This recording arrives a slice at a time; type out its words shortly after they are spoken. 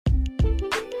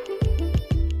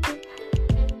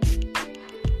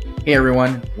Hey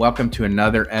everyone, welcome to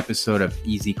another episode of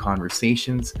Easy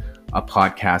Conversations, a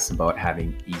podcast about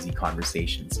having easy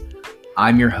conversations.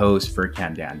 I'm your host,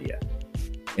 Furkan Dandia.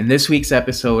 In this week's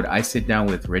episode, I sit down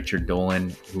with Richard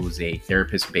Dolan, who's a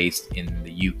therapist based in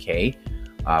the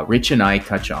UK. Rich and I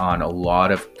touch on a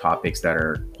lot of topics that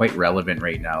are quite relevant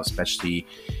right now, especially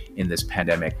in this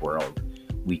pandemic world.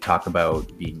 We talk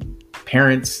about being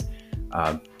parents,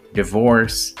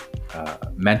 divorce,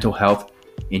 mental health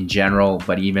in general,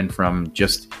 but even from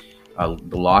just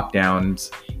the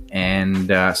lockdowns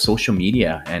and social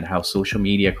media and how social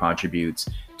media contributes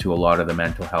to a lot of the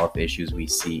mental health issues we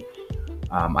see.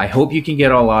 I hope you can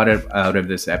get a lot out of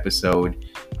this episode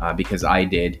because I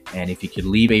did. And if you could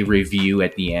leave a review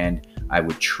at the end, I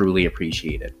would truly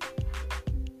appreciate it.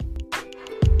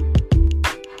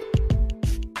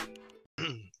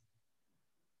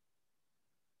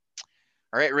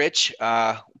 All right, Rich,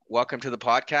 welcome to the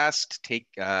podcast.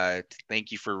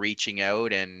 Thank you for reaching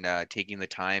out and taking the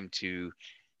time to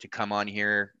come on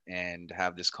here and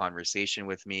have this conversation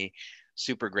with me.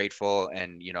 Super grateful,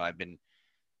 and I've been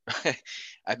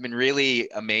I've been really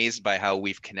amazed by how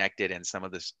we've connected and some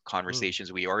of the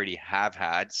conversations we already have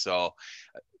had. So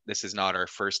this is not our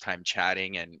first time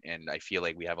chatting, and I feel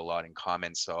like we have a lot in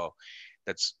common. So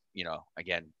that's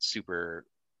again super.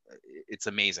 It's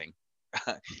amazing.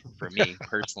 For me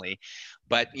personally.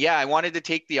 But yeah, I wanted to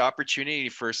take the opportunity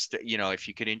first, if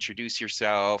you could introduce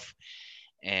yourself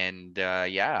and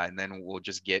and then we'll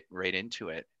just get right into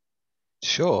it.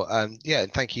 Sure. Yeah,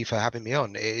 and thank you for having me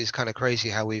on. It is kind of crazy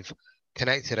how we've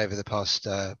connected over the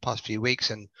past few weeks,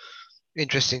 and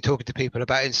interesting talking to people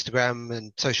about Instagram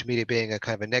and social media being a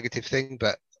kind of a negative thing.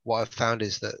 But what I've found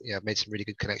is that I've made some really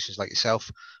good connections like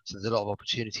yourself. So there's a lot of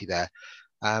opportunity there.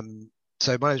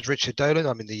 So my name is Richard Dolan.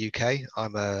 I'm in the UK.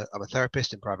 I'm a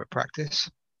therapist in private practice.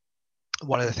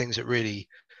 One of the things that really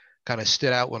kind of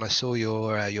stood out when I saw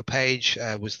your page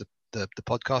was the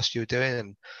podcast you were doing,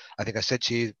 and I think I said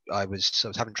to you I was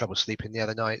having trouble sleeping the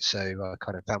other night, so I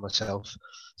kind of found myself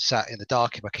sat in the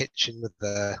dark in my kitchen with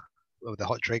the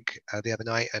hot drink the other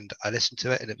night, and I listened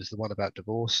to it, and it was the one about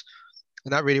divorce,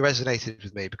 and that really resonated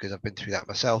with me because I've been through that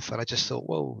myself, and I just thought,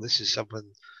 whoa, this is someone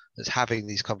that's having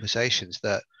these conversations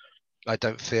that I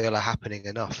don't feel are happening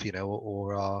enough,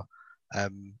 or are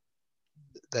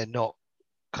they're not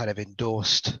kind of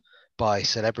endorsed by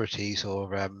celebrities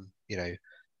or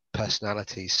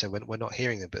personalities. So we're not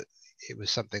hearing them, but it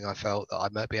was something I felt that I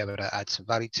might be able to add some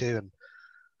value to, and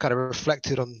kind of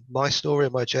reflected on my story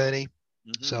and my journey.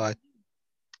 Mm-hmm. So I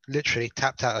literally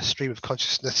tapped out a stream of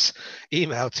consciousness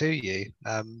email to you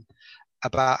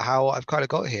about how I've kind of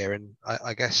got here, and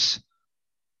I guess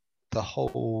the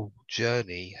whole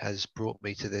journey has brought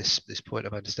me to this point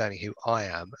of understanding who I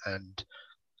am, and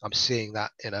I'm seeing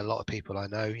that in a lot of people I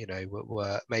know,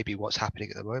 maybe what's happening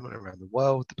at the moment around the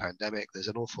world, the pandemic. There's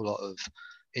an awful lot of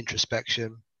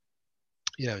introspection,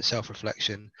 and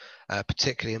self-reflection,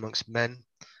 particularly amongst men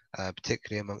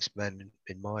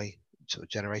in my sort of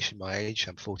generation, my age.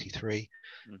 I'm 43,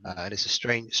 and it's a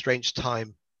strange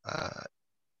time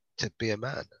to be a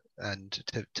man and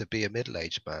to be a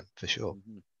middle-aged man, for sure.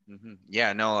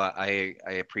 Yeah, no, I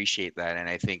appreciate that, and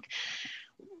I think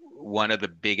one of the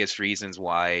biggest reasons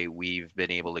why we've been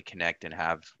able to connect and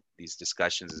have these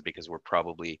discussions is because we're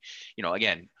probably,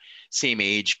 again, same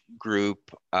age group,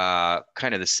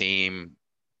 kind of the same,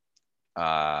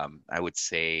 I would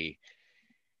say,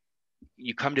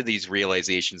 you come to these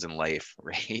realizations in life,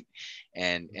 right?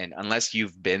 And unless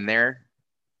you've been there,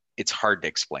 it's hard to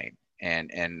explain.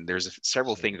 And there's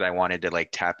several things I wanted to like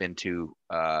tap into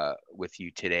with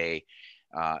you today,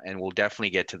 and we'll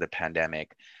definitely get to the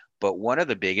pandemic. But one of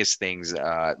the biggest things,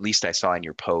 at least I saw in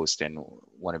your post, and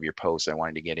one of your posts I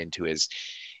wanted to get into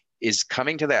is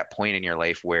coming to that point in your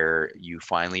life where you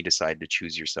finally decide to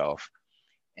choose yourself,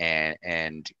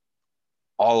 and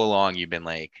all along you've been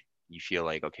like, you feel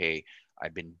like, okay,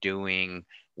 I've been doing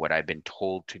what I've been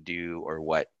told to do, or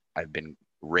what I've been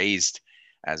raised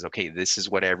as, okay, this is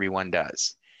what everyone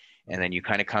does. And then you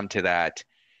kind of come to that,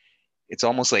 it's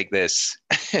almost like this,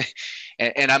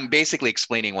 and I'm basically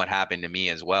explaining what happened to me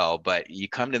as well, but you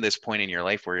come to this point in your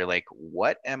life where you're like,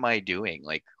 what am I doing?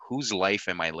 Like, whose life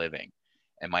am I living?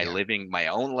 Am I living my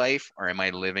own life, or am I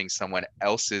living someone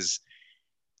else's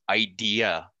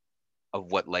idea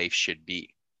of what life should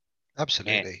be?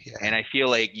 Absolutely. And I feel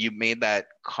like you made that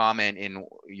comment in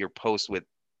your post with,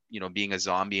 being a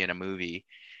zombie in a movie,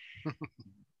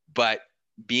 but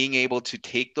being able to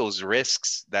take those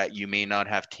risks that you may not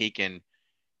have taken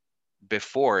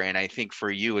before. And I think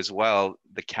for you as well,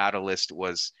 the catalyst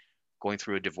was going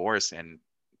through a divorce and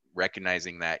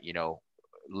recognizing that,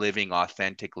 living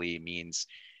authentically means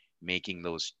making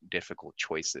those difficult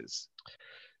choices.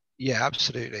 Yeah,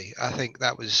 absolutely. I think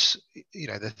that was,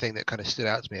 the thing that kind of stood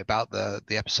out to me about the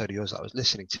episode of yours that I was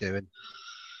listening to, and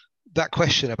that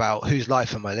question about whose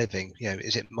life am I living?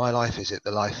 Is it my life? Is it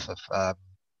the life of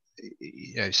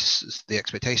the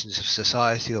expectations of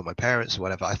society or my parents or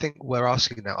whatever? I think we're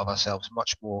asking that of ourselves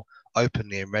much more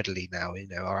openly and readily now.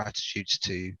 Our attitudes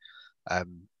to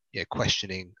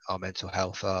questioning our mental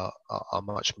health are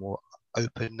much more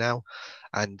open now,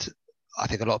 and I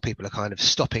think a lot of people are kind of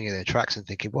stopping in their tracks and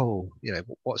thinking, whoa,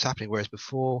 what's happening? Whereas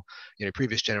before,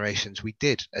 previous generations, we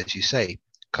did, as you say,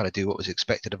 kind of do what was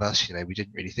expected of us. We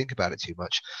didn't really think about it too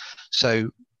much. So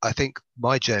I think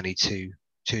my journey to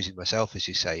choosing myself, as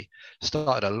you say,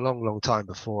 started a long, long time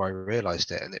before I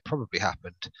realized it. And it probably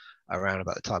happened around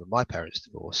about the time of my parents'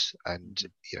 divorce. And,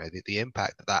 the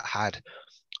impact that had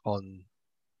on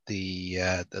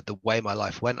the way my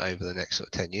life went over the next sort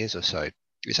of 10 years or so.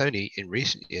 It's only in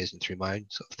recent years and through my own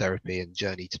sort of therapy and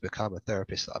journey to become a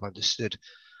therapist that I've understood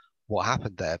what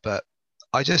happened there. But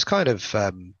I just kind of,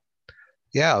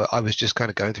 I was just kind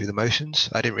of going through the motions.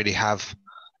 I didn't really have,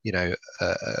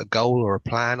 a goal or a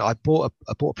plan. I bought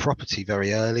a property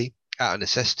very early out of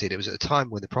necessity. And it was at a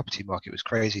time when the property market was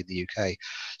crazy in the UK.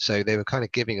 So they were kind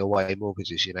of giving away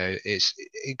mortgages. It's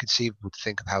inconceivable to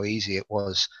think of how easy it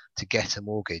was to get a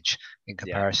mortgage in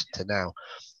comparison to now.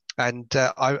 And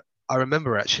I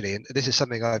remember actually, and this is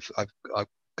something I'm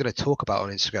going to talk about on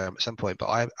Instagram at some point, but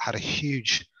I had a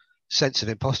huge sense of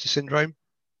imposter syndrome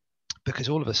because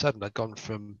all of a sudden I'd gone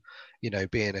from,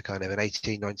 being a kind of an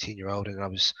 18, 19-year-old, and I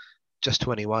was just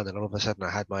 21, and all of a sudden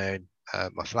I had my own,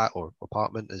 my flat or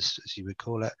apartment, as you would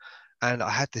call it. And I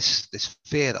had this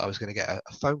fear that I was going to get a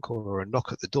phone call or a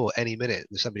knock at the door any minute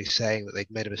with somebody saying that they'd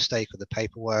made a mistake with the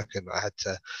paperwork, and I had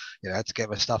to get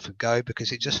my stuff and go,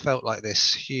 because it just felt like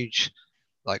this huge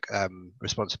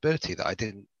responsibility that I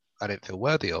didn't feel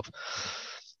worthy of.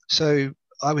 So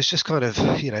I was just kind of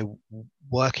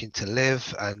working to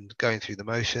live and going through the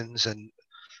motions and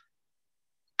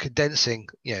condensing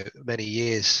many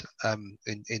years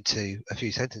into a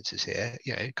few sentences here.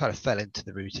 It kind of fell into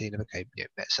the routine of, okay,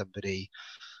 met somebody.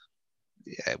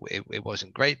 It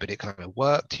wasn't great, but it kind of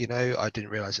worked. I didn't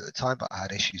realize at the time, but I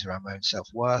had issues around my own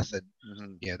self-worth,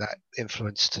 and that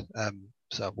influenced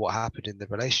sort of what happened in the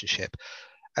relationship.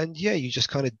 And you just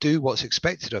kind of do what's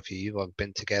expected of you. You've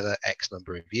been together X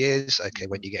number of years. Okay,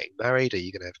 when you're getting married, are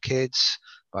you going to have kids,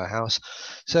 buy a house?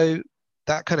 So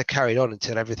that kind of carried on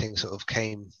until everything sort of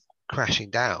came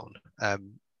crashing down,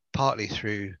 partly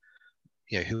through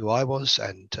who I was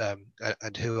and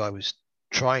who I was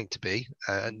trying to be,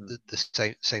 and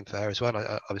the same for her as well.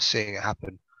 I was seeing it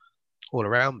happen all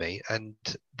around me, and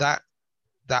that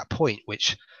point,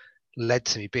 which led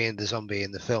to me being the zombie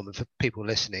in the film. And for people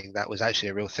listening, that was actually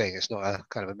a real thing. It's not a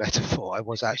kind of a metaphor. I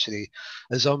was actually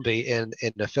a zombie in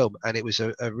the film, and it was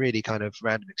a really kind of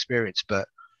random experience, but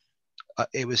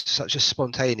it was such a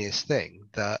spontaneous thing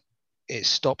that it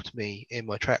stopped me in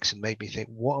my tracks and made me think,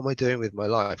 what am I doing with my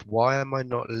life? Why am I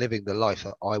not living the life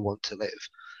that I want to live?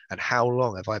 And how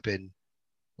long have I been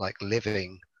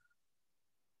living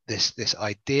this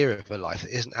idea of a life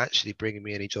that isn't actually bringing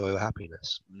me any joy or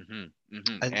happiness? And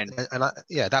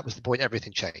that was the point.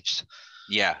 Everything changed.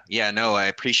 No, I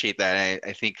appreciate that.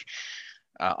 I think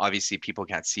obviously people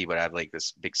can't see, but I have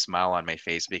this big smile on my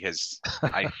face because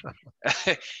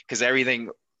because everything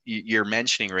you're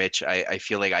mentioning, Rich, I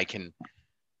feel like I can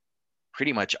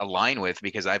pretty much align with,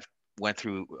 because I've went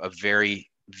through a very,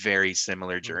 very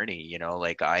similar journey.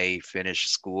 I finished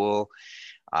school,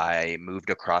 I moved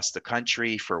across the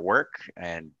country for work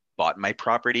and bought my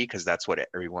property because that's what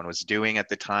everyone was doing at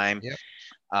the time.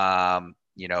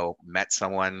 Met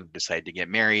someone, decided to get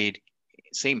married.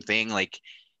 Same thing.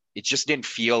 It just didn't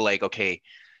feel like, okay,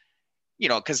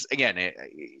 because again,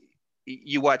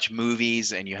 you watch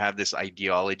movies and you have this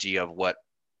ideology of what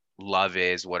love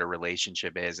is, what a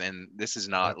relationship is. And this is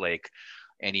not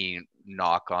any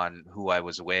knock on who I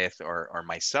was with or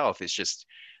myself. It's just,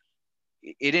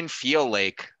 it didn't feel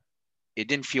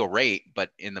right, but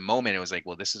in the moment it was like,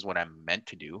 well, this is what I'm meant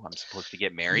to do. I'm supposed to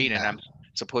get married and I'm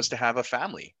supposed to have a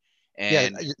family.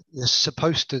 And you're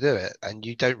supposed to do it, and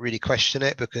you don't really question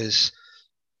it because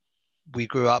we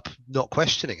grew up not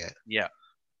questioning it.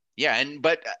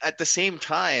 But at the same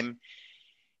time,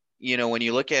 when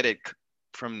you look at it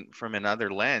from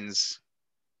another lens,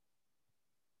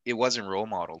 it wasn't role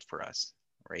modeled for us,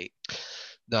 right?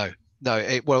 No.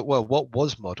 Well, what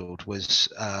was modeled was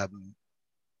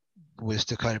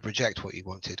to kind of project what you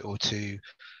wanted, or to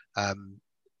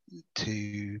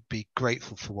be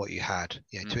grateful for what you had,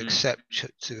 to accept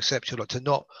your lot, to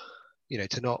not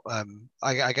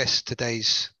I guess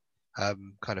today's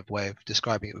kind of way of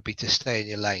describing it would be to stay in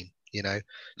your lane,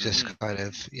 just kind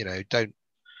of, don't,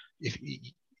 if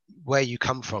where you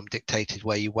come from dictated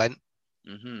where you went,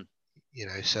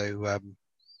 so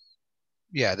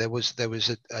yeah, there was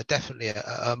definitely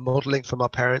a modeling from our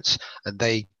parents, and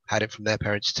they had it from their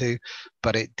parents too,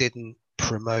 but it didn't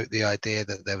promote the idea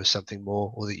that there was something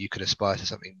more, or that you could aspire to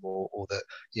something more, or that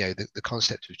the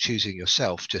concept of choosing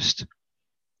yourself. Just,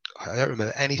 I don't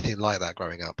remember anything like that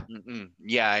growing up.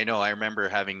 Yeah, I know. I remember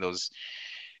having those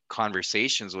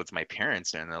conversations with my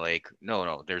parents, and they're like,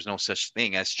 no, there's no such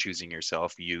thing as choosing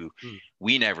yourself.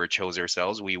 We never chose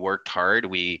ourselves. We worked hard.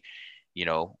 We,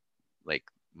 like,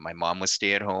 my mom was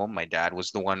stay at home, my dad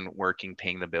was the one working,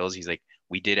 paying the bills. He's like,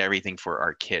 we did everything for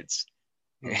our kids.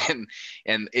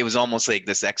 And it was almost like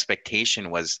this expectation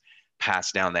was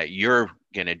passed down that you're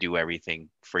gonna do everything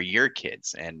for your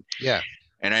kids. And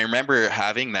I remember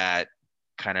having that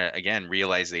kind of, again,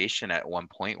 realization at one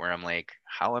point where I'm like,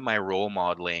 how am I role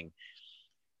modeling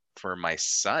for my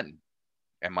son?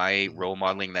 Am I role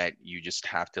modeling that you just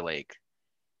have to, like,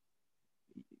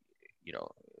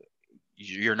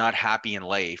 you're not happy in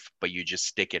life, but you just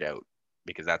stick it out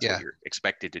because that's what you're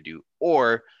expected to do?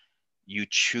 Or you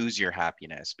choose your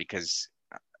happiness? Because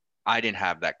I didn't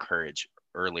have that courage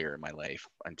earlier in my life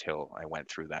until I went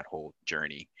through that whole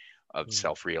journey of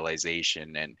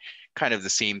self-realization, and kind of the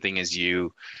same thing as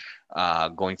you,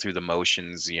 going through the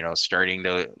motions, starting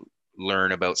to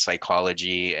learn about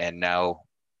psychology, and now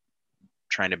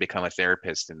trying to become a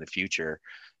therapist in the future.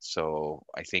 So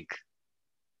I think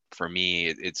for me,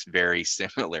 it's very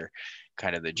similar,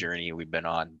 kind of the journey we've been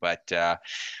on. But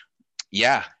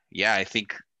yeah, I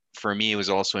think for me, it was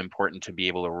also important to be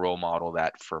able to role model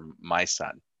that for my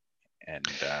son. And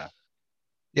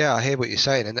yeah, I hear what you're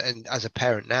saying. And as a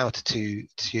parent now to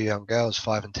two young girls,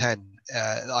 5 and 10,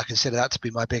 I consider that to be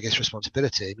my biggest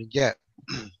responsibility. I mean, yeah,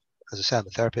 as I say, I'm a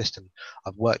therapist, and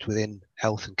I've worked within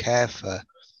health and care for,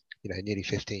 nearly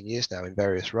 15 years now in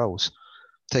various roles.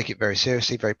 Take it very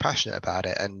seriously, very passionate about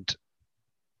it. And,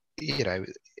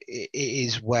 it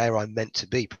is where I'm meant to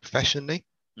be professionally.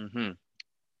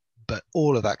 But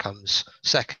all of that comes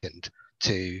second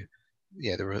to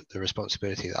the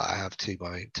responsibility that I have to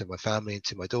my family and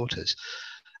to my daughters.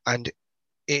 And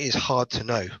it is hard to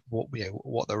know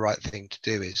what the right thing to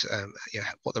do is,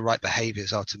 what the right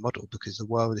behaviors are to model, because the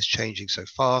world is changing so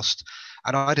fast.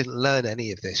 And I didn't learn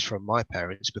any of this from my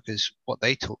parents, because what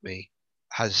they taught me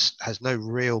has no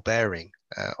real bearing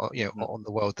on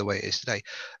the world the way it is today.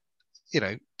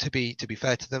 To be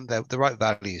fair to them, the right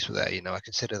values were there. I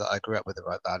consider that I grew up with the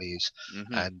right values,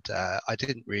 and I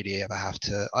didn't really ever have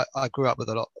to. I grew up with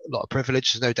a lot of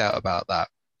privilege. There's no doubt about that.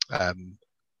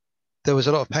 There was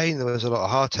a lot of pain. There was a lot of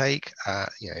heartache.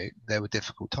 There were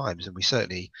difficult times, and we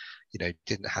certainly,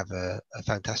 didn't have a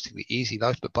fantastically easy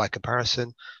life. But by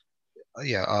comparison,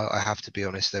 I have to be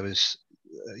honest, there was,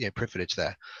 privilege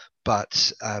there.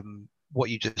 But what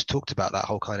you just talked about, that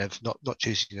whole kind of not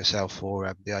choosing yourself,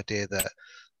 or the idea that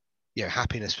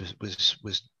happiness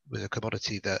was a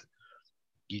commodity that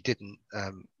you didn't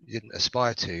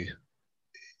aspire to.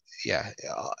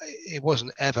 It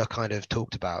wasn't ever kind of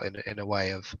talked about in a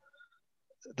way of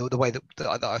the way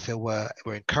that I feel we're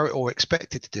encouraged or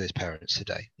expected to do as parents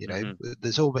today.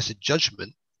 There's almost a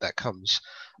judgment that comes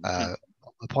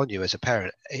upon you as a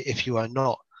parent if you are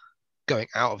not going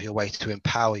out of your way to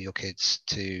empower your kids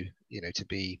to to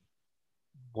be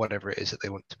whatever it is that they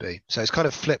want to be. So it's kind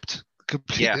of flipped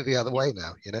completely the other way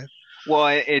now. Well,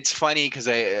 it's funny because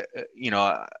I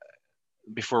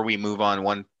before we move on,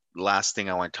 one last thing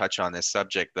I want to touch on this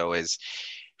subject though is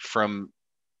from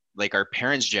like our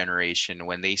parents' generation,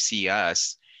 when they see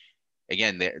us,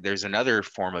 again, there's another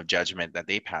form of judgment that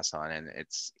they pass on. And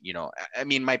it's, I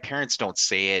mean, my parents don't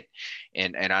say it,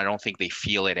 and I don't think they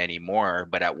feel it anymore.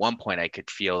 But at one point I could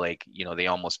feel like, they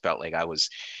almost felt like I was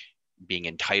being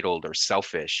entitled or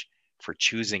selfish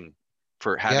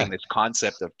for having this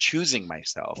concept of choosing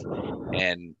myself.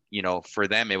 And, for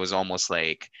them, it was almost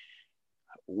like,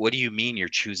 what do you mean you're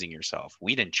choosing yourself?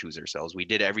 We didn't choose ourselves. We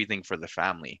did everything for the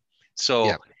family.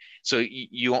 So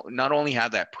you not only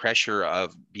have that pressure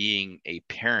of being a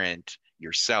parent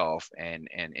yourself and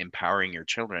empowering your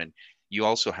children, you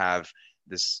also have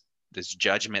this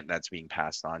judgment that's being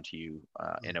passed on to you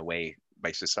in a way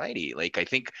by society. Like, I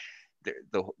think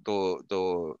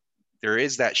there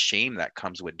is that shame that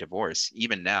comes with divorce.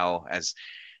 Even now, as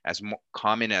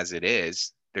common as it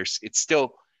is, there's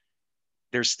still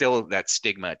that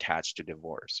stigma attached to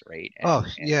divorce, right?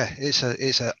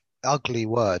 It's a ugly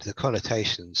word, the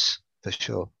connotations, for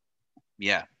sure.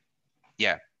 Yeah,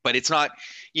 but it's not,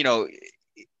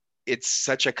 it's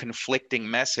such a conflicting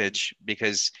message,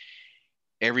 because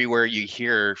everywhere you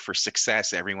hear for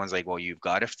success, everyone's like, well, you've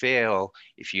got to fail.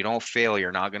 If you don't fail,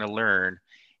 you're not going to learn.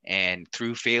 And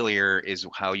through failure is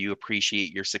how you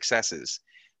appreciate your successes.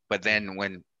 But then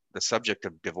when the subject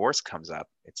of divorce comes up,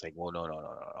 it's like, well, no.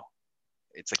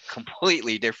 It's a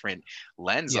completely different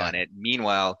lens Yeah. on it.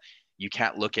 Meanwhile, you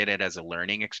can't look at it as a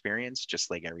learning experience,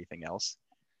 just like everything else.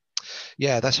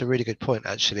 Yeah, that's a really good point,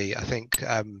 actually. I think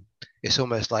it's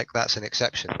almost like that's an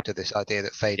exception to this idea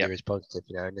that failure Yep. is positive,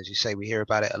 you know. And as you say, we hear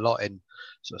about it a lot in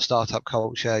sort of startup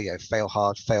culture, you know, fail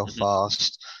hard, fail Mm-hmm.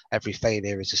 fast. Every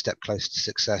failure is a step closer to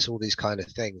success, all these kind of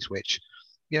things, which,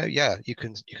 you know, yeah, you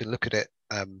can look at it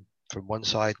from one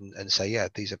side and say, yeah,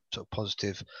 these are sort of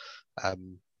positive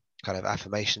kind of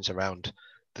affirmations around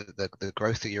the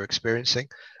growth that you're experiencing.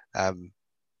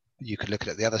 You could look at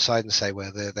it the other side and say,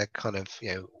 well, they're kind of,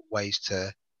 you know, ways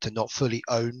to not fully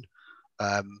own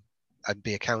and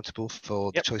be accountable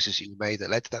for the Yep. choices you made that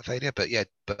led to that failure. But yeah,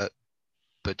 but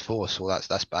divorce, well,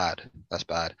 that's bad. That's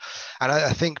bad. And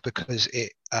I think because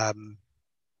it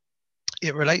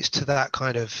relates to that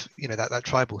kind of, you know, that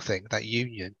tribal thing, that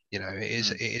union. You know,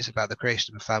 Mm-hmm. it is about the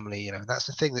creation of a family. You know, and that's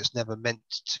the thing that's never meant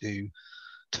to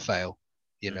fail.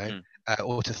 You know, Mm-hmm.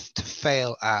 or to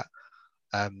fail at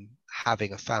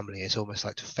having a family is almost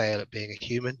like to fail at being a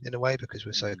human in a way, because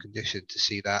we're so Mm-hmm. conditioned to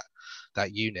see that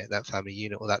unit, that family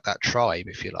unit, or that tribe,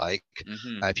 if you like.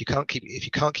 Mm-hmm. If you can't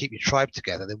keep your tribe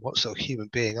together, then what sort of human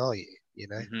being are you? You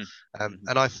know. Mm-hmm. Mm-hmm.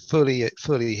 And I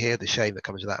fully hear the shame that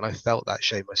comes with that, and I felt that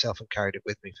shame myself and carried it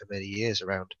with me for many years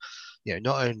around, you know,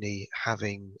 not only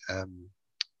having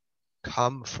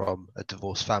come from a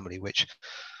divorced family, which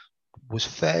was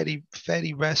fairly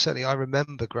rare. Certainly, I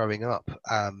remember growing up,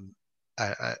 and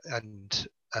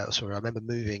sorry, I remember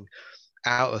moving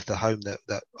out of the home that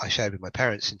I shared with my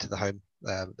parents into the home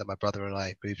that my brother and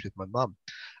I moved with my mum,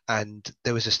 and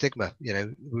there was a stigma. You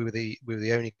know, we were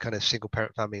the only kind of single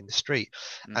parent family in the street,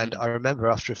 and Mm-hmm. I remember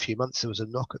after a few months there was a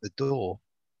knock at the door,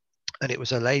 and it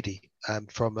was a lady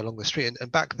from along the street.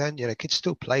 And back then, you know, kids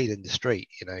still played in the street,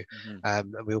 you know, Mm-hmm.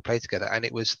 and we all played together. And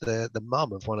it was the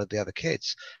mum of one of the other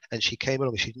kids, and she came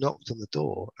along. She knocked on the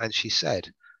door, and she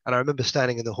said. And I remember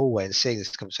standing in the hallway and seeing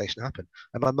this conversation happen.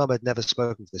 And my mum had never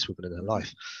spoken to this woman in her Mm-hmm.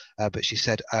 life, but she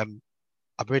said, "I'm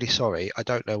really sorry. I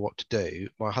don't know what to do.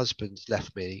 My husband's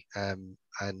left me, and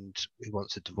he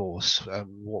wants a divorce.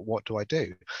 What do I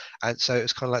do?" And so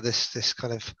it's kind of like this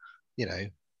kind of, you know,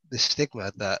 this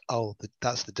stigma that, oh,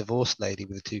 that's the divorced lady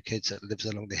with the two kids that lives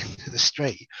along the end of the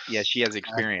street. Yeah, she has Uh,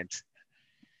 experience.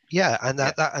 yeah, and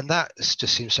Yeah. that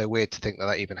just seems so weird to think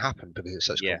that even happened, because it's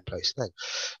such a Yeah. commonplace thing.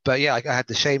 But yeah, I had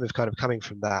the shame of kind of coming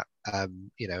from that,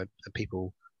 you know, and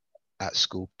people at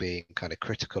school being kind of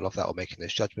critical of that or making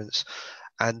those judgments.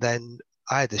 And then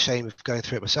I had the shame of going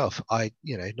through it myself.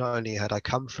 You know, not only had I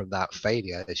come from that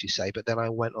failure, as you say, but then I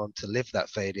went on to live that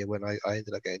failure when I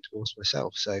ended up getting divorced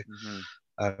myself. Mm-hmm.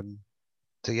 Um,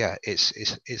 so yeah,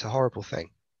 it's a horrible thing.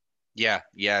 Yeah,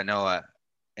 no,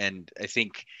 and I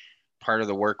think part of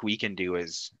the work we can do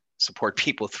is support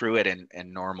people through it and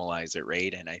normalize it,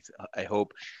 right? And I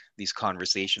hope these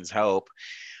conversations help.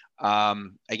 I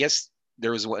guess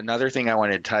there was another thing I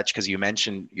wanted to touch because you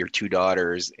mentioned your two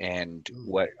daughters, and Mm.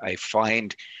 what I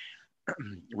find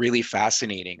really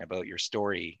fascinating about your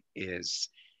story is,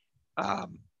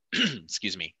 um,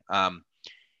 excuse me,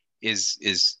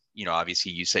 is you know,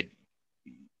 obviously you said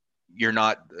you're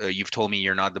not, you've told me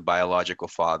you're not the biological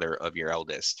father of your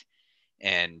eldest,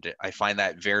 and I find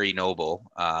that very noble.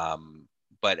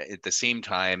 But at the same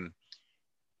time,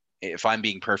 if I'm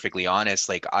being perfectly honest,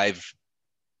 like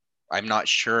I'm not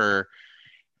sure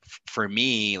for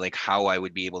me, like how I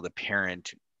would be able to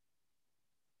parent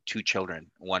two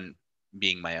children, one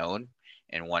being my own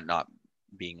and one not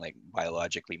being like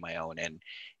biologically my own.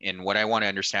 And what I want to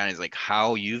understand is like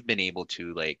how you've been able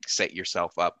to like set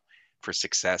yourself up for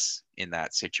success in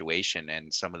that situation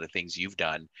and some of the things you've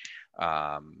done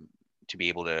to be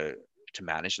able to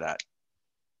manage that.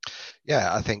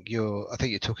 Yeah, I think you're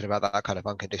talking about that kind of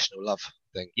unconditional love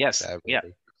thing Yes. there, Yeah.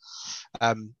 really.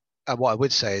 And what I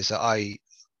would say is that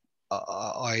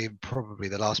I'm probably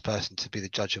the last person to be the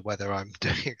judge of whether I'm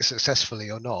doing it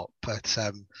successfully or not. But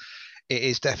it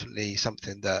is definitely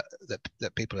something that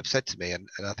people have said to me, and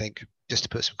I think just to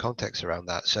put some context around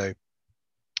that. So,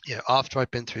 you know, after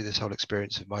I'd been through this whole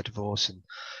experience of my divorce and,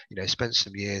 you know, spent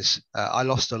some years, I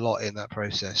lost a lot in that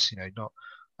process. You know,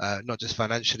 not just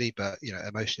financially, but, you know,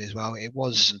 emotionally as well. It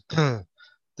was Mm-hmm.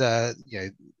 you know,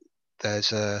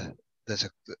 there's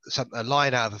a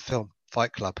line out of a film,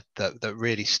 Fight Club, that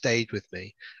really stayed with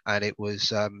me, and it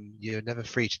was, you're never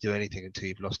free to do anything until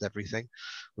you've lost everything,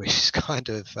 which is kind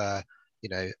of, you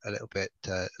know, a little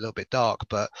bit dark.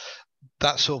 But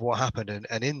that's sort of what happened,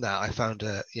 and in that I found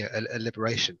a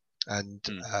liberation, and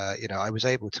I was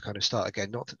able to kind of start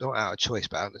again, not out of choice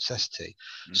but out of necessity.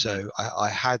 So I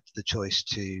had the choice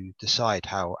to decide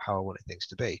how I wanted things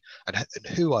to be, and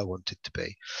who I wanted to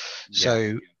be.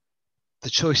 So the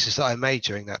choices that I made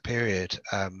during that period,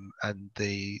 and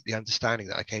the understanding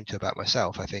that I came to about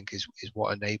myself, I think is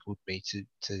what enabled me to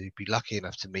be lucky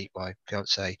enough to meet my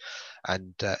fiance,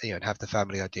 and and have the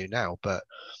family I do now. But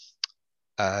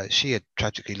she had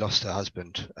tragically lost her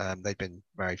husband. They'd been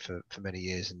married for many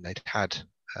years, and they'd had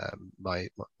my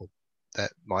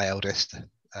eldest,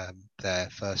 their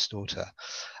first daughter,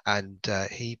 and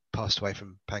he passed away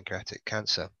from pancreatic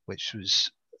cancer, which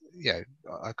was,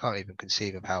 I can't even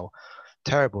conceive of how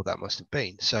terrible that must have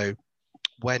been. So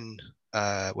when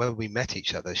we met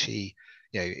each other, she,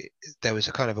 there was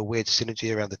a kind of a weird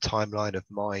synergy around the timeline of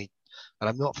my, and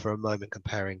I'm not for a moment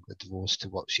comparing the divorce to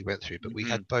what she went through, but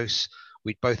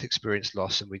we'd both experienced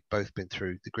loss, and we'd both been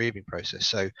through the grieving process.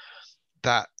 So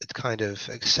that kind of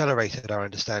accelerated our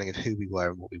understanding of who we were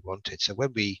and what we wanted. So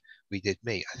when we did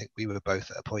meet, I think we were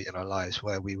both at a point in our lives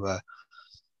where we were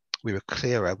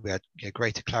clearer, we had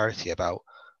greater clarity about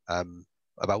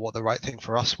what the right thing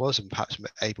for us was, and perhaps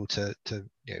able to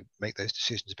make those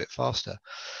decisions a bit faster.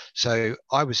 So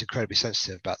I was incredibly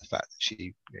sensitive about the fact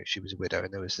that she was a widow,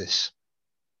 and there was this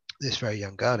very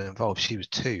young girl involved. She was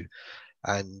 2.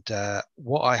 And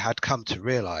what I had come to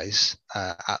realize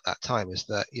at that time is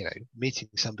that, meeting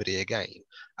somebody again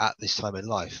at this time in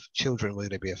life, children were going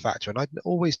to be a factor. And I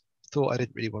always thought I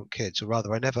didn't really want kids, or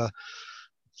rather I never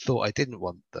thought I didn't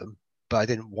want them, but I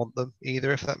didn't want them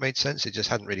either, if that made sense. It just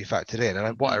hadn't really factored in.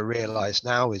 And what I realize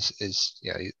now is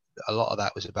a lot of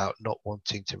that was about not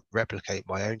wanting to replicate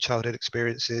my own childhood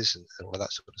experiences and all of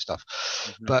that sort of stuff.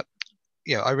 But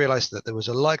I realized that there was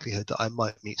a likelihood that I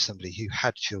might meet somebody who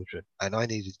had children, and I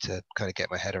needed to kind of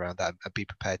get my head around that and be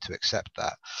prepared to accept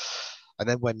that. And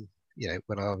then when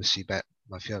I obviously met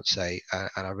my fiance, and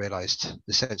I realized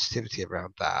the sensitivity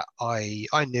around that,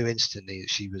 I knew instantly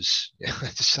that she was,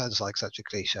 it sounds like such a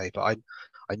cliche, but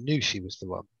I knew she was the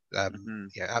one.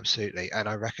 Yeah, absolutely. And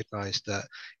I recognized that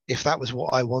if that was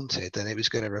what I wanted, then it was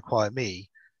going to require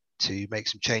me to make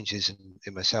some changes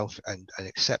in myself, and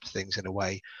accept things in a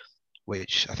way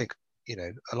which I think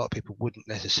a lot of people wouldn't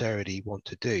necessarily want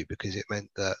to do, because it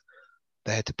meant that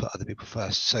they had to put other people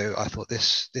first. So I thought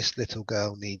this little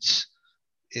girl needs,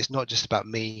 it's not just about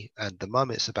me and the mum,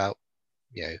 it's about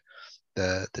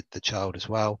the child as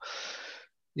well.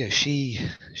 She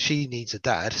needs a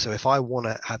dad. So if I want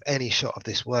to have any shot of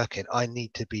this working, I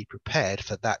need to be prepared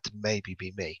for that to maybe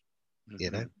be me.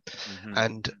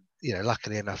 And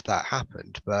luckily enough that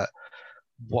happened. But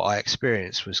what I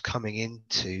experienced was coming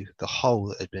into the hole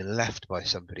that had been left by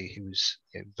somebody who was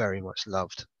very much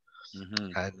loved,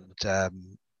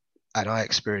 and I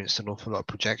experienced an awful lot of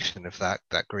projection of that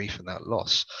grief and that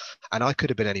loss. And I could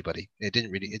have been anybody. It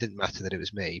didn't matter that it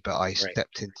was me, but I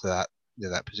stepped into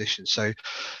that position. So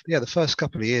the first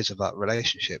couple of years of that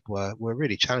relationship were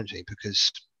really challenging,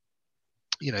 because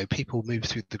people move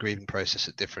through the grieving process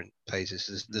at different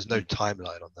phases. There's no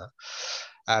timeline on that.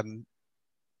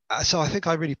 So I think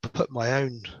I really put my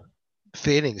own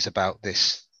feelings about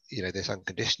this, this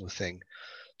unconditional thing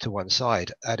to one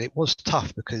side. And it was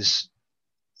tough, because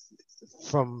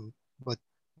from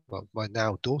my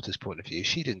now daughter's point of view,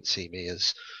 she didn't see me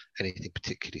as anything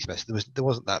particularly special. There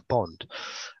wasn't that bond.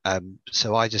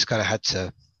 So I just kind of had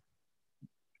to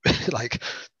like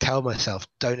tell myself,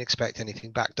 don't expect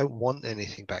anything back. Don't want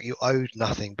anything back. You owed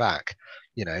nothing back.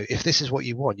 If this is what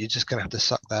you want, you're just going to have to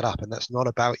suck that up. And that's not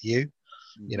about you.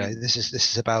 This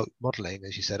is about modeling,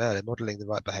 as you said earlier, modeling the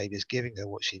right behaviors, giving her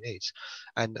what she needs.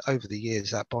 And over the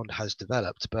years that bond has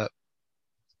developed. But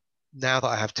now that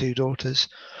I have 2 daughters,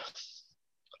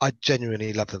 I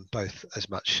genuinely love them both as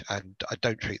much, and I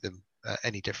don't treat them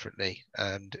any differently.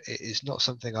 And it is not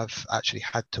something I've actually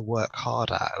had to work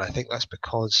hard at, and I think that's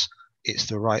because it's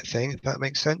the right thing, if that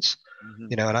makes sense.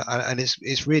 And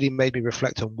it's really made me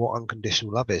reflect on what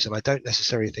unconditional love is. And I don't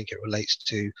necessarily think it relates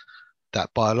to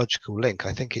that biological link.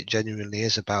 I think it genuinely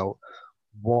is about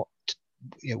what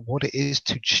it is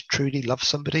to just truly love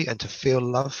somebody, and to feel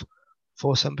love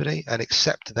for somebody, and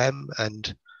accept them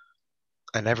and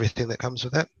everything that comes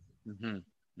with it.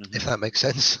 If that makes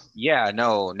sense. Yeah,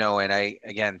 no. And I,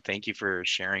 again, thank you for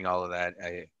sharing all of that.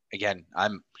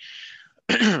 I'm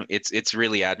it's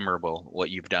really admirable what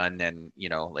you've done, and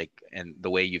and the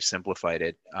way you've simplified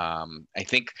it. I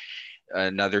think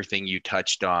another thing you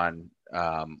touched on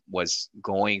was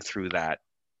going through that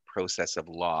process of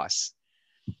loss.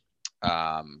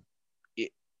 I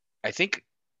think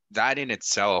that in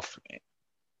itself,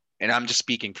 and I'm just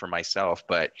speaking for myself,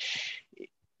 but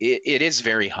it is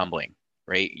very humbling,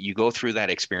 right? You go through that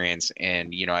experience,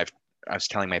 and I was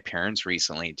telling my parents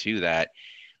recently too that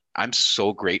I'm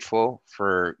so grateful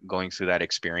for going through that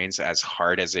experience, as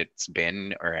hard as it's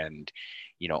been, and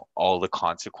all the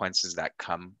consequences that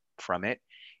come from it.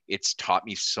 It's taught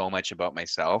me so much about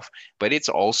myself, but it's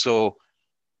also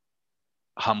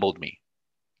humbled me.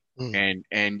 Mm.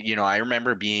 And I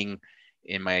remember being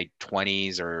in my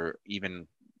 20s, or even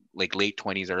like late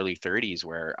 20s, early 30s,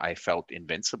 where I felt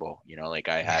invincible. Like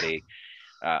I Yeah.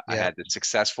 had the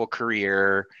successful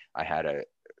career, I had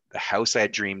the house I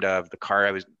had dreamed of, the car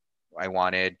I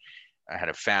wanted, I had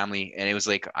a family, and it was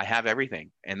like I have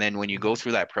everything. And then when you go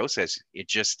through that process, it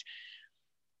just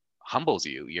humbles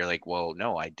you. You're like, well,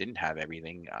 no, I didn't have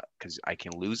everything, because I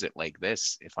can lose it like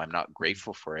this if I'm not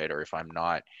grateful for it, or if I'm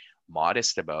not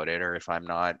modest about it, or if I'm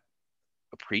not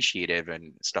appreciative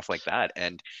and stuff like that.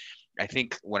 And I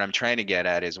think what I'm trying to get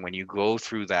at is, when you go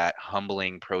through that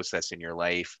humbling process in your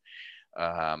life,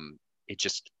 it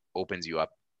just opens you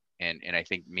up. And I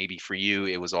think maybe for you,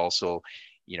 it was also,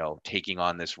 taking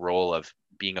on this role of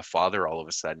being a father all of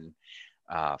a sudden,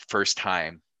 first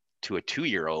time to a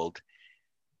 2-year-old.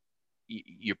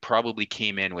 You probably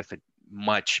came in with a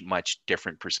much, much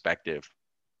different perspective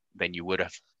than you would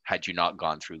have had you not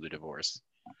gone through the divorce.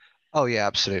 Oh yeah,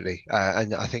 absolutely.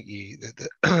 And I think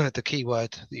the key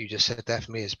word that you just said there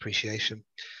for me is appreciation.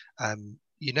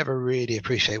 You never really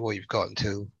appreciate what you've got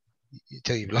until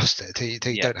you've lost it,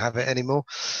 until you Yeah. don't have it anymore.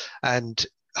 And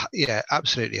yeah,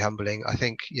 absolutely humbling. I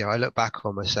think I look back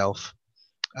on myself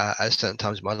at certain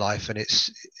times in my life, and it's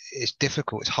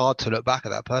difficult. It's hard to look back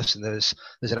at that person. There's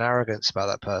an arrogance about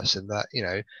that person, that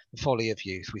the folly of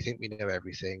youth. We think we know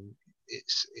everything. It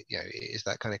is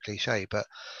that kind of cliche, but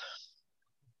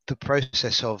the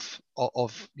process of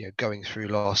going through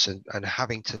loss, and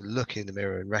having to look in the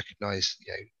mirror and recognize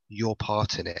your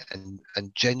part in it, and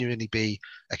genuinely be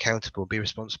accountable, be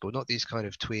responsible, not these kind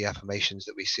of twee affirmations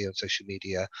that we see on social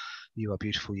media. You are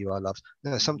beautiful, you are loved.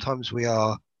 No, sometimes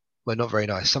we're not very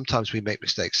nice. Sometimes we make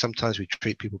mistakes, sometimes we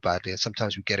treat people badly, and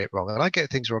sometimes we get it wrong, and I get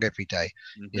things wrong every day.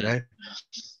 Mm-hmm.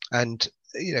 And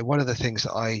one of the things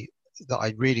that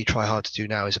I really try hard to do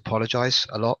now is apologize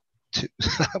a lot to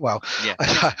well, Yeah.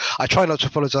 I try not to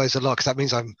apologize a lot, because that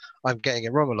means I'm getting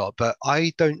it wrong a lot, but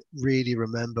I don't really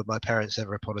remember my parents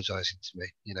ever apologizing to me,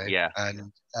 Yeah.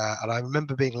 and I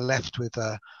remember being left with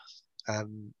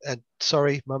and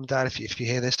sorry mum, dad, if you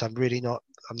hear this, I'm really not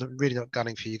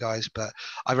gunning for you guys, but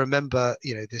I remember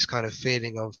this kind of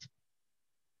feeling of,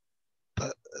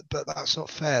 but that's not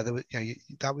fair. There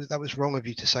was, that was wrong of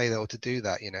you to say that or to do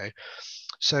that,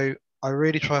 So I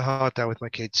really try hard now with my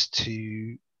kids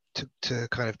to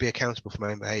kind of be accountable for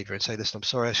my own behaviour, and say, listen, I'm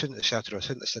sorry, I shouldn't have shouted, or I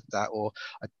shouldn't have said that, or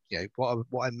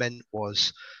what I meant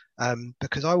was,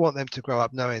 because I want them to grow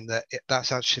up knowing that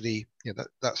that's actually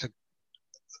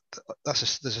there's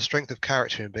a strength of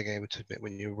character in being able to admit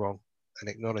when you're wrong, and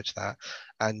acknowledge that,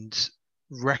 and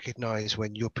recognize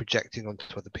when you're projecting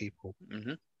onto other people.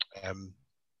 Mm-hmm.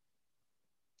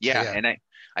 Yeah. And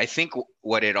I think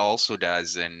what it also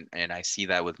does, and I see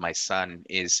that with my son,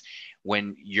 is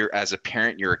when you're, as a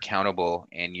parent, you're accountable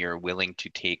and you're willing to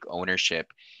take ownership,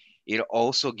 it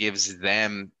also gives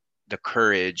them the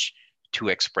courage to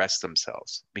express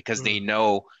themselves, because they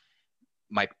know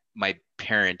my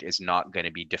parent is not going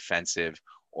to be defensive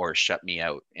or shut me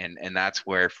out. And that's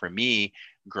where, for me,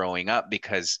 growing up,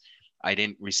 because I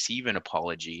didn't receive an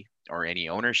apology or any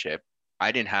ownership,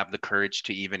 I didn't have the courage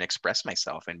to even express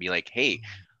myself and be like, hey,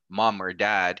 mom or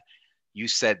dad, you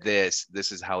said this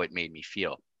is how it made me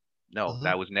feel. No,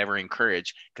 that was never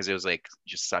encouraged, because it was like,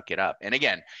 just suck it up. And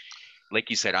again, like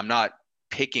you said, I'm not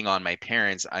picking on my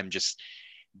parents.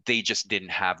 They just didn't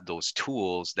have those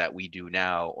tools that we do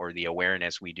now, or the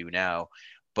awareness we do now.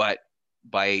 But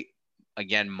by,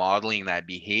 again, modeling that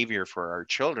behavior for our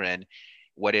children,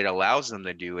 what it allows them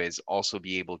to do is also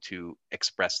be able to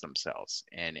express themselves.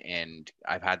 And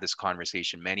I've had this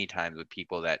conversation many times with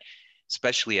people that,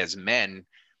 especially as men,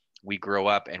 we grow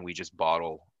up and we just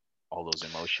bottle all those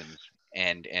emotions.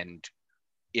 And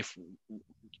if,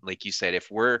 like you said,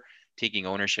 if we're taking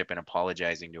ownership and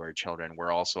apologizing to our children,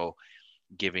 we're also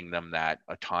giving them that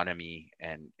autonomy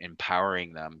and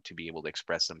empowering them to be able to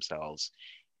express themselves.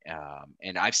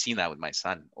 And I've seen that with my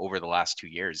son over the last 2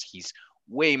 years. He's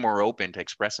way more open to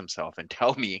express himself and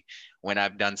tell me when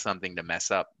I've done something to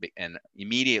mess up. And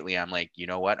immediately I'm like, you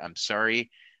know what? I'm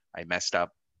sorry, I messed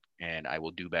up, and I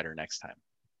will do better next time.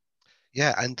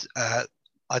 Yeah, and I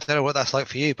don't know what that's like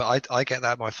for you, but I get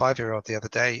that. My 5-year-old the other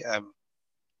day,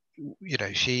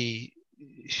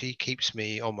 she keeps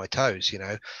me on my toes,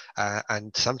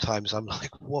 and sometimes I'm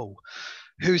like, whoa,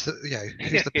 who's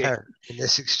the parent in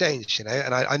this exchange, and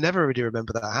I never really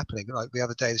remember that happening. Like the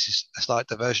other day, this is a slight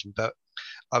diversion, but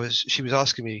she was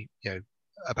asking me,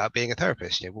 about being a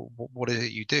therapist. What is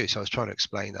it you do? So I was trying to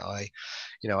explain that I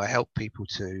help people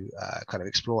to kind of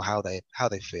explore how they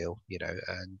feel,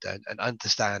 and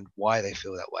understand why they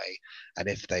feel that way. And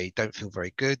if they don't feel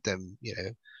very good, then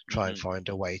try and find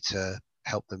a way to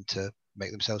help them to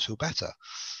make themselves feel better.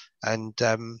 And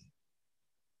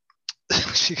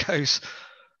she goes,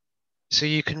 so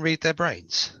you can read their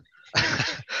brains?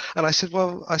 And I said,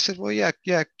 well, yeah,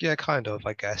 kind of,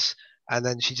 I guess. And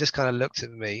then she just kind of looked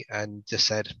at me and just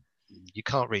said, you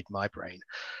can't read my brain.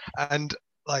 And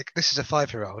like, this is a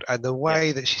 5-year-old. And the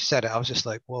way that she said it, I was just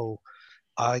like, whoa,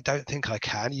 I don't think I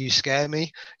can. You scare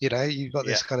me. You've got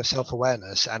this kind of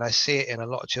self-awareness. And I see it in a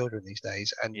lot of children these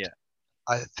days. And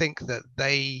I think that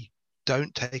they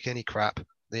don't take any crap.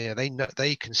 They know,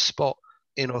 they can spot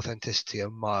inauthenticity a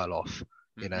mile off,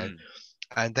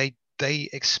 and they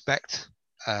expect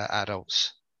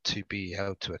adults to be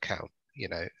held to account,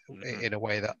 in a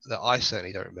way that I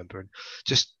certainly don't remember. And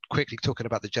just quickly talking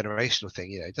about the generational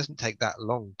thing, it doesn't take that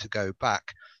long to go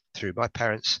back through my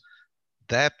parents,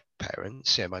 their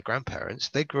parents, my grandparents.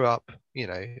 They grew up,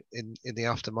 in the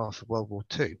aftermath of World War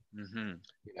II.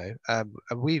 And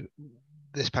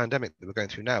this pandemic that we're going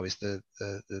through now is the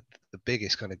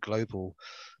biggest kind of global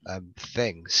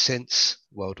thing since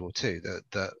World War II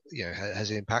that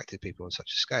has impacted people on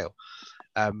such a scale.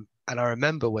 And I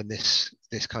remember when this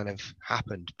kind of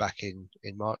happened back in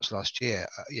March last year,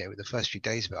 the first few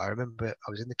days of it, I remember I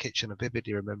was in the kitchen. I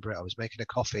vividly remember it. I was making a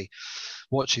coffee,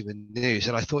 watching the news,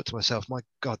 and I thought to myself, my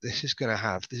God, this is going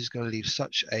to leave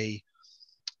such a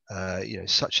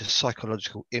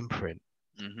psychological imprint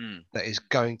that is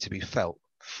going to be felt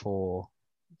for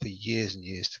years and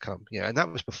years to come. And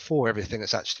that was before everything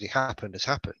that's actually happened has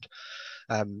happened.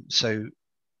 So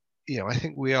I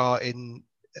think we are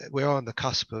on the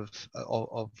cusp of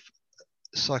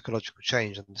psychological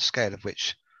change on the scale of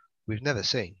which we've never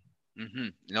seen.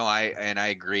 No, I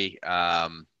agree. Yeah,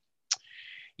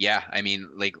 I mean,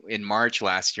 like in March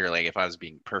last year, like if I was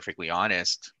being perfectly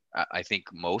honest, I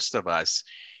think most of us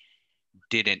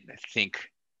didn't think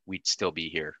we'd still be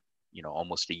here,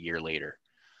 almost a year later.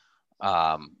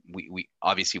 We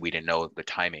obviously we didn't know the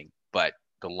timing, but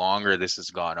the longer this has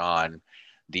gone on,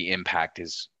 the impact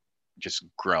is just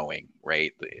growing,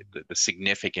 right? The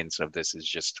significance of this is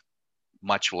just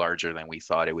much larger than we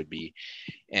thought it would be.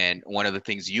 And one of the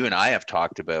things you and I have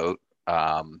talked about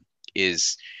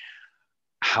is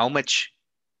how much,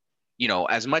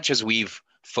 as much as we've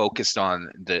focused on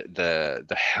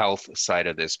the health side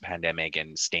of this pandemic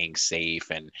and staying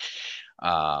safe and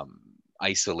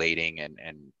isolating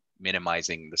and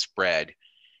minimizing the spread,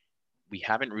 we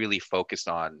haven't really focused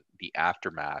on the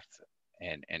aftermath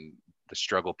and the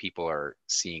struggle people are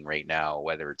seeing right now,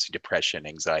 whether it's depression,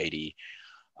 anxiety,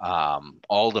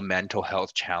 all the mental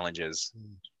health challenges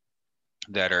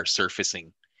that are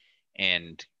surfacing.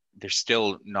 And there's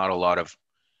still not a lot of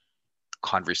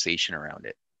conversation around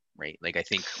it, right? Like I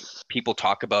think people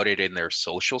talk about it in their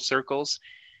social circles,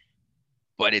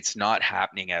 but it's not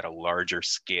happening at a larger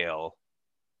scale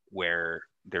where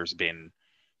there's been,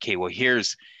 okay, well,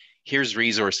 here's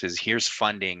resources, here's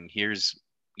funding, here's,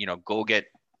 go get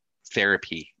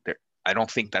therapy. I don't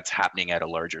think that's happening at a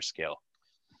larger scale.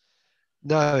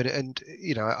 No, and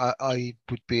I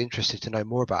would be interested to know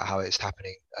more about how it's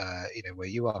happening, where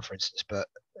you are, for instance. But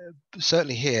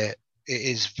certainly here, it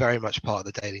is very much part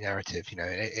of the daily narrative.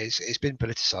 It's been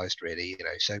politicized, really.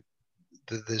 So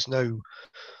there's no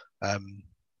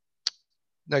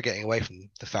getting away from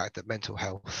the fact that mental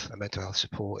health and mental health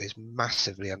support is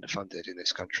massively underfunded in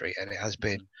this country, and it has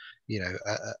been,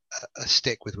 a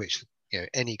stick with which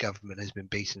any government has been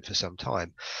beaten for some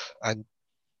time. And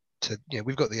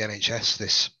we've got the NHS,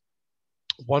 this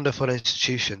wonderful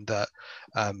institution that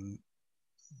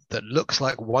that looks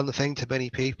like one thing to many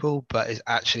people, but is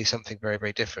actually something very,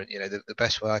 very different. The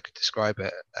best way I could describe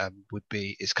it would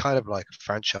be, it's kind of like a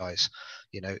franchise.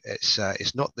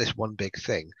 It's not this one big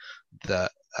thing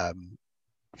that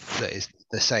that is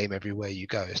the same everywhere you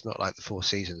go. It's not like the Four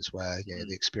Seasons where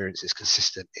the experience is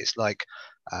consistent. It's like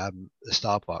the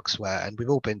Starbucks and we've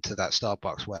all been to that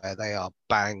Starbucks where they are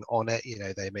bang on it.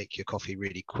 They make your coffee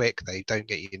really quick. They don't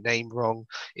get your name wrong.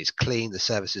 It's clean. The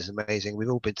service is amazing. We've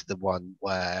all been to the one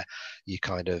where you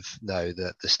kind of know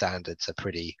that the standards are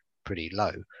pretty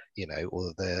low,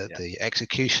 or the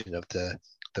execution of the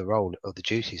role of the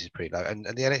duties is pretty low. And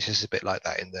the NHS is a bit like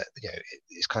that in that,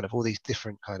 it's kind of all these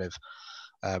different kind of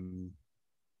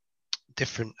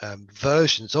different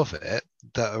versions of it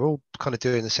that are all kind of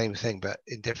doing the same thing, but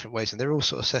in different ways, and they're all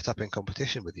sort of set up in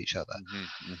competition with each other.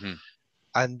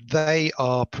 And they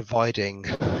are providing,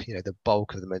 the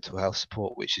bulk of the mental health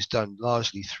support, which is done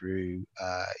largely through,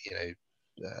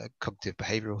 cognitive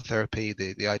behavioral therapy.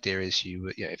 The idea is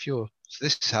so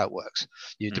this is how it works.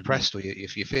 You're depressed, or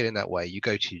if you're feeling that way, you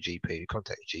go to your GP, you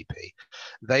contact your GP.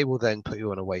 They will then put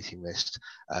you on a waiting list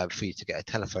for you to get a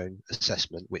telephone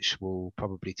assessment, which will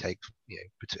probably take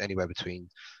anywhere between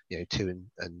 2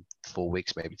 and 4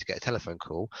 weeks maybe to get a telephone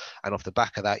call. And off the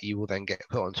back of that, you will then get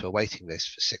put onto a waiting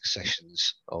list for 6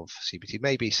 sessions of CBT,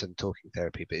 maybe some talking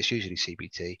therapy, but it's usually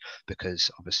CBT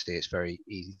because obviously it's very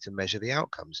easy to measure the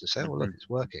outcomes and say, oh, look, it's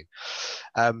working.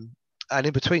 And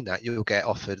in between that, you'll get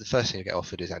offered, the first thing you get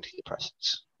offered is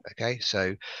antidepressants. Okay,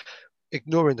 so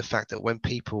ignoring the fact that when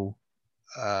people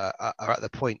are at the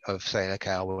point of saying,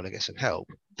 okay, I want to get some help,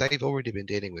 they've already been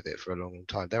dealing with it for a long, long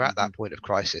time. They're at that point of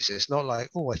crisis. It's not like,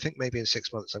 oh, I think maybe in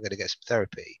 6 months I'm going to get some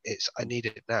therapy. It's, I need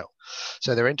it now.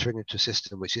 So they're entering into a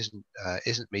system which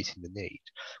isn't meeting the need,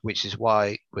 which is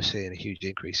why we're seeing a huge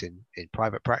increase in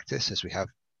private practice, as we have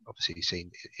obviously seen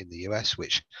in the US,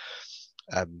 which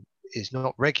is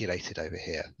not regulated over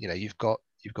here. You've got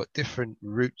different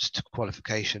routes to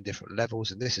qualification, different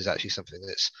levels, and this is actually something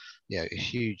that's a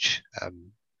huge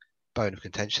bone of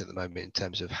contention at the moment in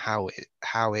terms of how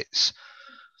it's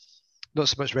not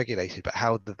so much regulated, but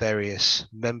how the various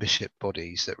membership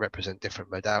bodies that represent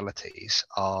different modalities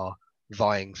are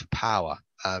vying for power.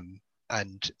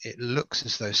 And it looks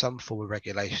as though some form of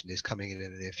regulation is coming in the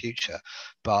near future,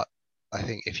 but I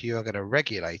think if you are going to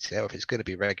regulate it, or if it's going to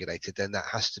be regulated, then that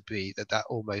has to be that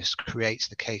almost creates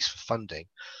the case for funding,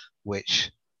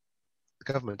 which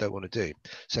the government don't want to do.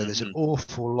 So there's an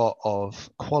awful lot of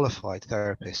qualified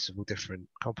therapists of all different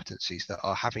competencies that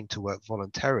are having to work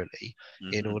voluntarily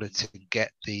in order to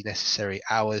get the necessary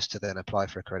hours to then apply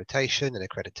for accreditation, and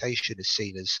accreditation is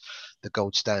seen as the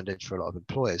gold standard for a lot of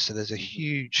employers. So there's a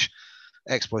huge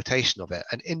exploitation of it,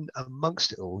 and in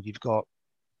amongst it all, you've got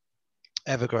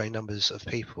ever-growing numbers of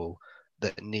people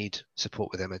that need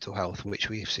support with their mental health, which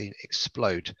we've seen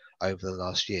explode over the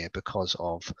last year because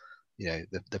of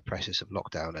the pressures of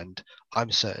lockdown. And I'm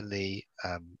certainly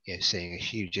seeing a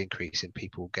huge increase in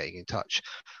people getting in touch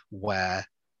where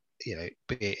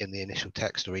be it in the initial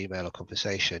text or email or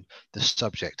conversation, the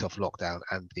subject of lockdown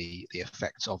and the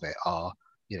effects of it are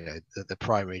the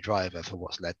primary driver for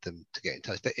what's led them to get in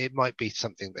touch. It might be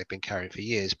something they've been carrying for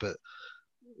years, but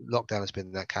lockdown has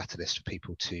been that catalyst for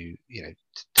people to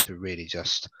to really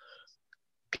just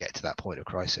get to that point of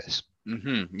crisis.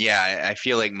 Yeah, I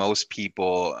feel like most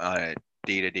people on a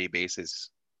day-to-day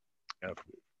basis,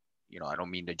 I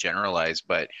don't mean to generalize,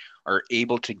 but are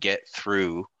able to get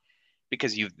through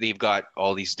because they've got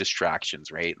all these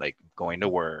distractions, right? Like going to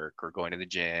work or going to the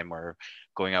gym or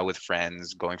going out with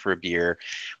friends, going for a beer.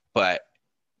 But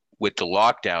with the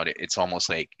lockdown, it's almost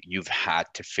like you've had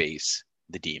to face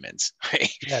the demons, right?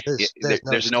 Yeah,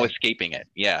 there's no escaping it.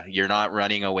 Yeah, you're not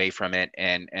running away from it.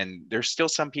 And there's still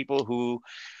some people who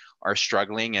are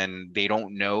struggling and they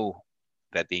don't know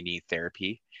that they need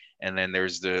therapy. And then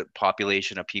there's the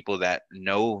population of people that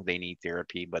know they need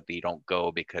therapy, but they don't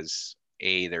go because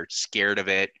they're scared of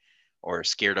it or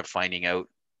scared of finding out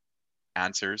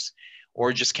answers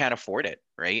or just can't afford it,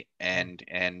 right? And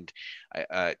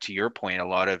to your point, a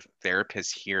lot of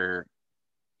therapists here,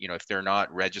 if they're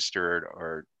not registered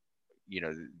or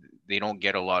they don't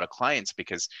get a lot of clients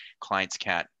because clients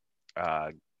can't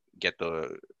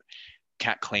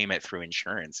claim it through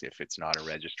insurance if it's not a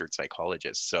registered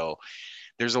psychologist. So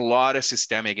there's a lot of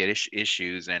systemic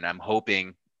issues, and I'm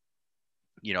hoping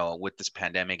with this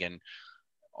pandemic and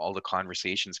all the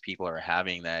conversations people are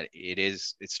having that it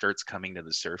starts coming to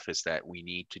the surface that we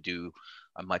need to do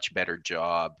a much better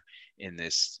job in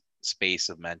this space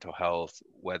of mental health,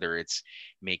 whether it's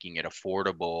making it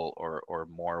affordable or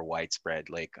more widespread.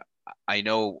 Like I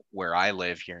know where I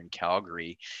live here in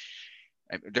Calgary,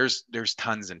 there's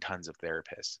tons and tons of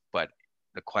therapists, but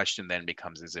the question then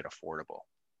becomes, is it affordable?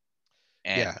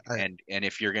 And and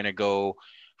if you're going to go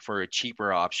for a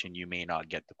cheaper option, you may not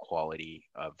get the quality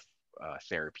of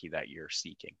therapy that you're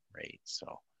seeking, right?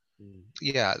 So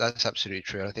yeah, that's absolutely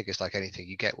true. I think it's like anything,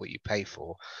 you get what you pay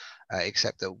for,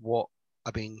 except that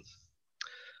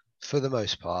for the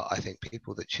most part, I think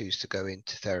people that choose to go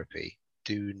into therapy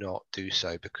do not do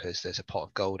so because there's a pot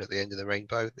of gold at the end of the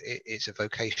rainbow. It's a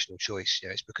vocational choice.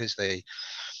 It's because they,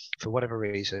 for whatever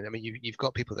reason, I mean, you've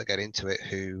got people that get into it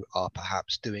who are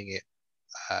perhaps doing it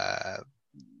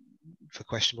for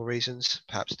questionable reasons,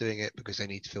 perhaps doing it because they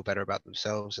need to feel better about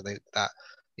themselves, and the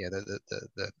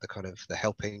kind of the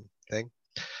helping thing.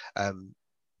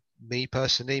 me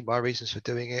personally, my reasons for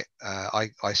doing it,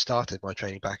 I started my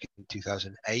training back in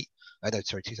 2008. I know,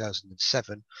 sorry,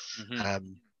 2007.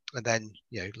 Mm-hmm. And then,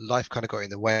 life kind of got in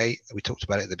the way. We talked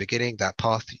about it at the beginning, that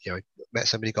path, met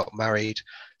somebody, got married,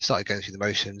 started going through the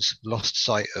motions, lost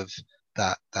sight of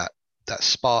that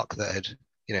spark that had,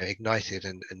 ignited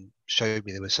and showed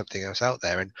me there was something else out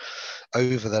there. And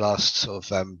over the last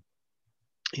sort of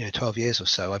 12 years or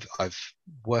so, I've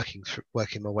working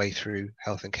my way through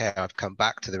health and care. I've come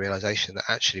back to the realization that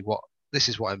actually this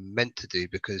is what I'm meant to do,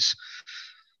 because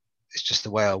it's just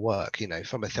the way I work.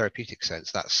 From a therapeutic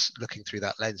sense, that's looking through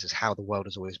that lens is how the world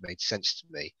has always made sense to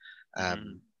me.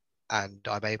 And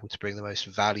I'm able to bring the most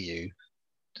value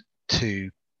to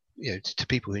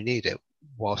people who need it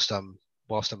whilst I'm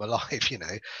alive.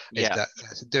 If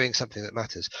that's doing something that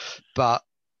matters. But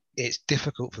it's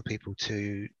difficult for people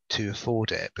to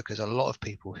afford it, because a lot of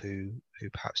people who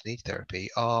perhaps need therapy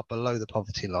are below the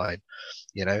poverty line,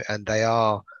 and they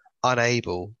are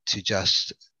unable to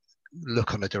just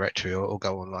look on a directory or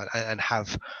go online and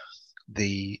have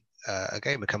the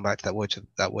again, we come back to that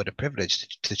word of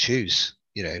privilege to choose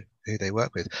who they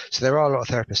work with. So there are a lot of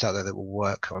therapists out there that will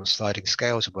work on sliding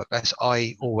scales and work less.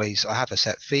 I have a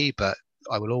set fee, but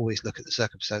I will always look at the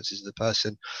circumstances of the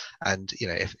person, and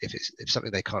if it's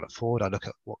something they can't afford, I look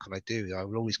at what can I do. I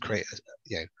will always create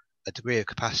a degree of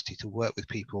capacity to work with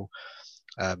people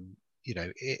in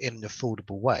an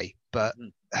affordable way. But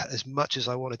as much as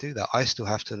I want to do that, I still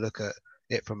have to look at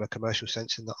it from a commercial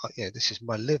sense, in that this is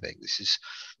my living. This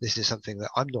is something that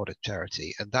I'm not a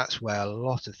charity, and that's where a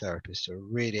lot of therapists are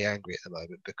really angry at the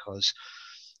moment, because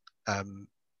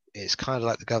it's kind of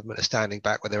like the government are standing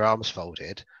back with their arms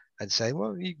folded and saying,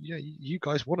 well, you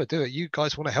guys want to do it, you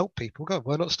guys want to help people, go,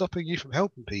 we're not stopping you from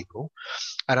helping people.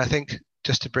 And I think,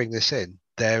 just to bring this in,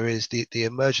 there is the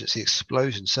emergency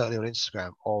explosion, certainly on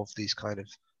Instagram, of these kind of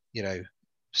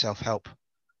self-help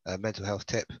mental health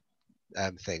tip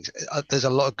things. There's a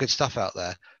lot of good stuff out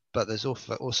there, but there's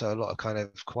also a lot of kind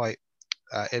of quite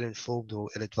ill-informed or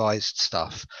ill-advised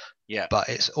stuff. Yeah. But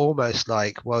it's almost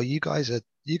like, well, you guys are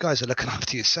looking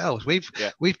after yourselves. We've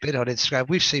been on Instagram.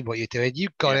 We've seen what you're doing. You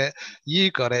got it. You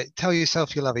got it. Tell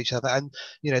yourself you love each other. And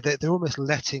they're almost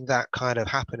letting that kind of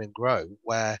happen and grow,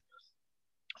 where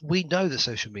we know that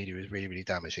social media is really, really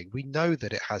damaging. We know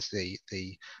that it has the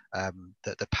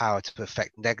power to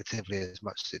affect negatively as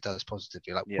much as it does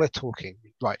positively. Like we're talking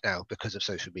right now because of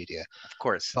social media, of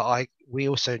course. But we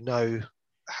also know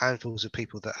handfuls of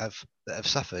people that have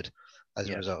suffered as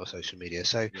a result of social media.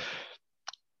 So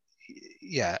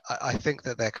I think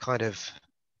that they're kind of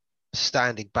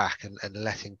standing back and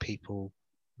letting people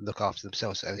look after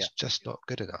themselves, and it's just not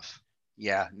good enough.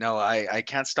 Yeah, no, I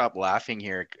can't stop laughing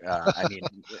here. I mean,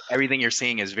 everything you're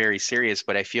saying is very serious,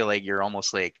 but I feel like you're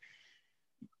almost reading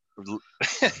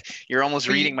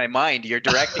my mind. You're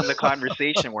directing the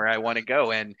conversation where I want to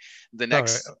go. And the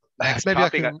next maybe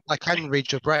topic, I can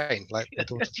read your brain, like my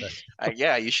daughter said.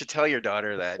 Yeah, you should tell your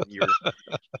daughter that you're.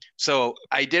 So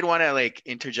I did want to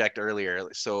interject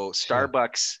earlier. So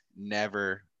Starbucks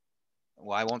never,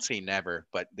 well, I won't say never,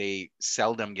 but they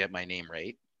seldom get my name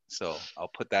right. So I'll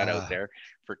put that out there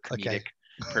for comedic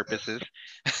purposes.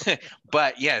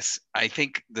 But yes, I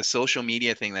think the social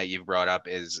media thing that you've brought up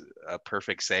is a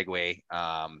perfect segue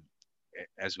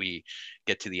as we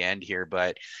get to the end here.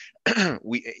 But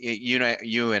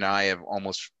you and I have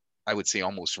almost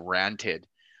ranted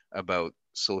about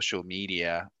social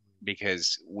media,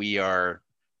 because we are,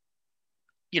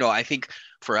 I think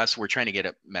for us, we're trying to get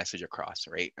a message across,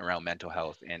 right, around mental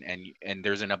health, and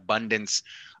there's an abundance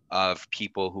of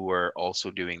people who are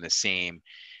also doing the same.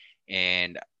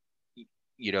 And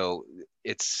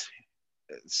it's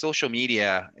social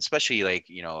media, especially I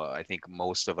think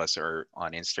most of us are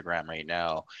on Instagram right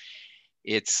now.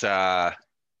 It's a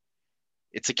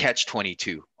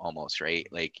catch-22 almost, right?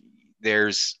 Like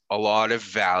there's a lot of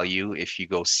value if you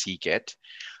go seek it,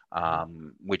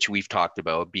 which we've talked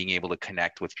about, being able to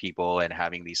connect with people and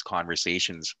having these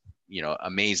conversations,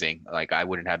 amazing. Like I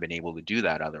wouldn't have been able to do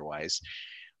that otherwise.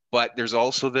 But there's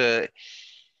also the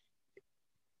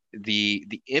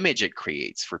image it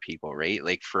creates for people, right?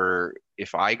 Like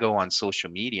if I go on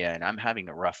social media and I'm having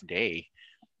a rough day,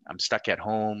 I'm stuck at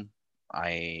home,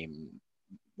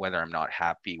 whether I'm not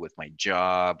happy with my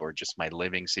job or just my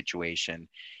living situation,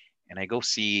 and I go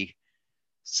see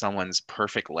someone's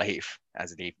perfect life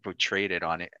as they portrayed it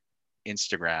on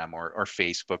Instagram or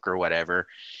Facebook or whatever,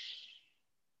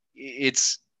 it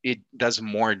does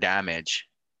more damage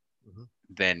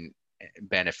than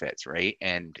benefits, right?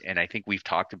 And I think we've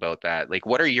talked about that. Like,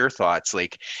 what are your thoughts?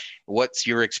 Like, what's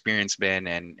your experience been,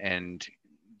 and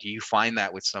do you find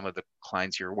that with some of the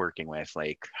clients you're working with?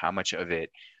 Like, how much of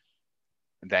it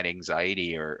that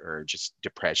anxiety or just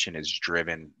depression is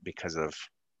driven because of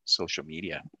social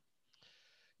media.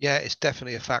 Yeah, it's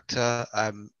definitely a factor.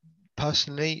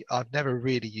 Personally, I've never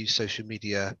really used social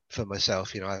media for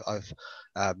myself.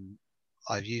 Um,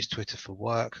 I've used Twitter for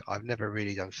work. I've never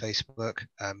really done Facebook.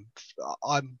 I'm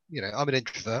an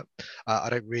introvert. I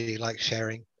don't really like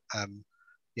sharing,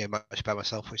 much about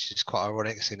myself, which is quite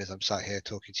ironic, seeing as I'm sat here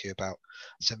talking to you about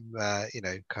some,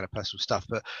 kind of personal stuff.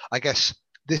 But I guess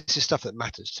this is stuff that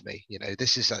matters to me.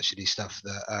 This is actually stuff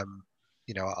that,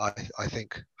 I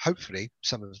think hopefully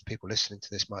some of the people listening to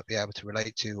this might be able to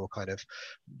relate to, or kind of,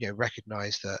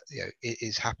 recognize that, it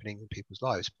is happening in people's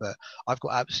lives. But I've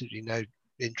got absolutely no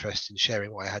interest in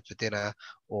sharing what I had for dinner,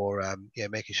 or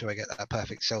making sure I get that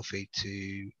perfect selfie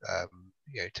to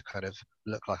kind of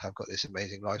look like I've got this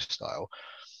amazing lifestyle.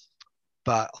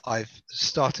 But I've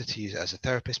started to use it as a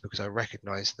therapist because I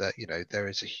recognize that there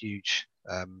is a huge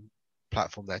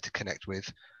platform there to connect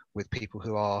with people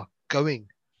who are going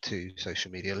to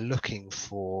social media looking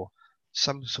for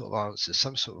some sort of answers,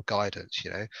 some sort of guidance.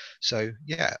 So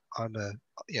yeah, I'm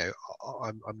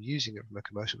using it from a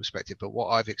commercial perspective, but what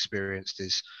I've experienced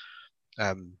is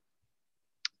a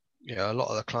lot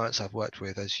of the clients I've worked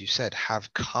with, as you said,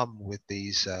 have come with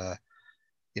these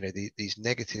these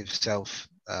negative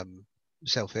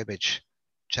self-image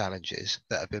challenges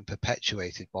that have been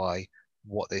perpetuated by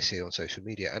what they see on social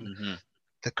media. And Mm-hmm.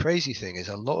 the crazy thing is,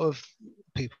 a lot of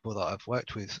people that I've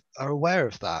worked with are aware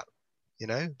of that.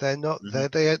 They're not,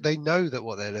 Mm-hmm. they know that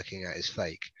what they're looking at is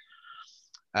fake.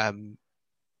 But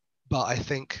I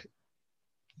think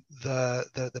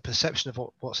the perception of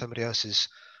what somebody else's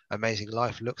amazing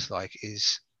life looks like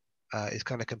is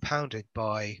kind of compounded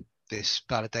by this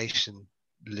validation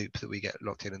loop that we get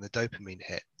locked in, and the dopamine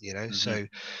hit. Mm-hmm. So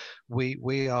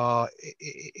we are,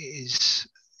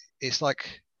 it's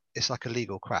like a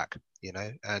legal crack,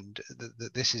 and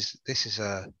this is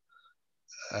a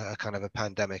kind of a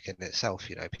pandemic in itself.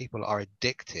 People are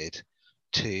addicted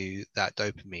to that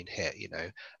dopamine hit,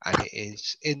 and it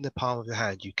is in the palm of your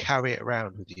hand. You carry it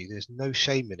around with you. There's no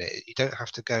shame in it. You don't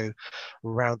have to go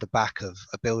around the back of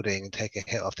a building and take a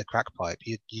hit off the crack pipe.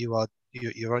 You're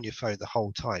on your phone the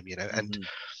whole time, and Mm-hmm.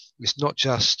 it's not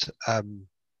just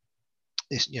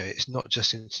it's not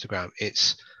just Instagram.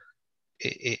 It's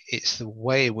the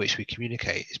way in which we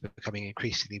communicate is becoming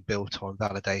increasingly built on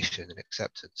validation and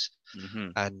acceptance. Mm-hmm.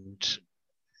 And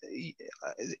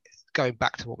going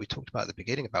back to what we talked about at the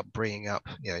beginning about bringing up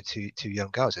two young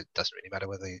girls, it doesn't really matter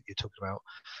whether you're talking about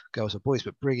girls or boys,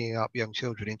 but bringing up young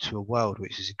children into a world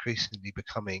which is increasingly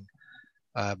becoming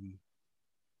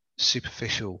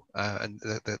superficial, and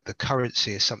the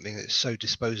currency is something that's so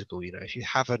disposable. If you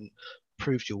haven't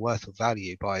proved your worth or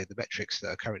value by the metrics that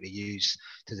are currently used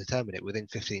to determine it within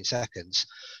 15 seconds,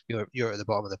 you're at the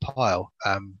bottom of the pile.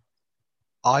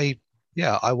 I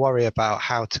worry about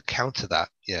how to counter that.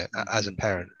 As a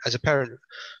parent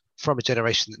from a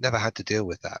generation that never had to deal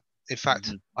with that. In fact,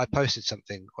 Mm-hmm. I posted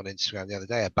something on Instagram the other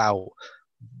day about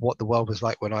what the world was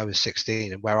like when I was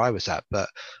 16 and where I was at, but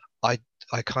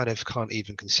I kind of can't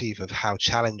even conceive of how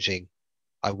challenging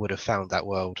I would have found that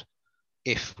world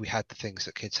if we had the things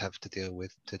that kids have to deal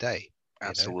with today.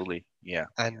 Absolutely. Yeah.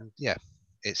 And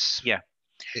it's Yeah.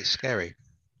 it's scary.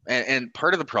 And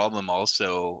part of the problem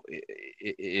also,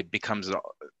 it becomes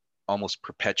almost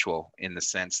perpetual in the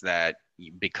sense that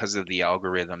because of the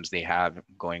algorithms they have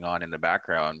going on in the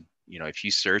background, if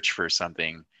you search for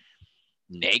something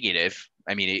negative,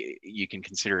 I mean, you can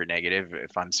consider it negative.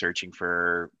 If I'm searching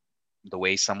for the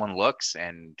way someone looks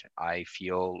and I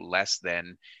feel less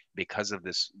than because of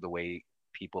the way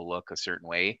people look a certain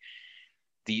way,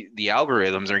 the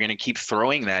algorithms are going to keep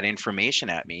throwing that information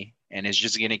at me, and it's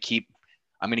just going to keep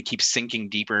I'm going to keep sinking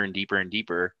deeper and deeper and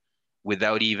deeper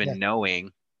without Yeah. even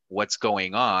knowing what's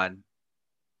going on,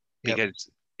 Yep. because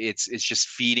it's just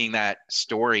feeding that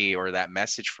story or that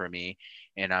message for me,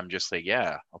 and I'm just like,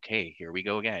 yeah, okay, here we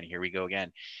go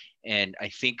again. And I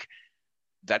think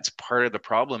that's part of the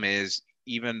problem is,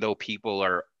 even though people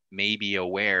are maybe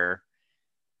aware,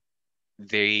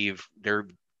 they're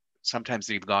sometimes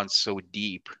they've gone so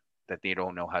deep that they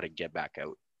don't know how to get back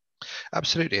out.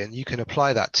 Absolutely, and you can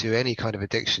apply that to any kind of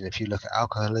addiction. If you look at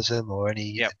alcoholism or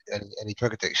any Yep. any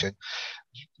drug addiction,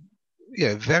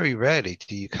 very rarely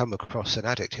do you come across an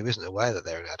addict who isn't aware that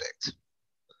they're an addict.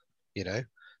 Mm-hmm.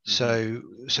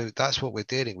 So that's what we're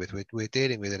dealing with. We're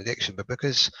dealing with an addiction, but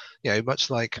because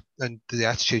much like, and the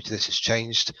attitude to this has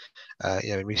changed,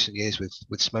 in recent years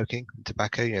with smoking and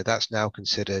tobacco. That's now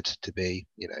considered to be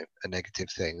a negative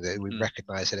thing that we Mm-hmm.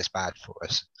 recognize that it's bad for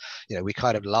us. We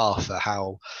kind of laugh at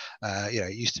how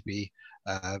it used to be,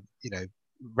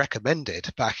 recommended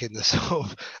back in the sort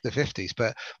of the 50s,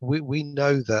 but we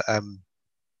know that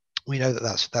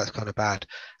that's kind of bad,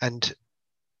 and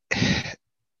it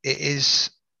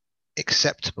is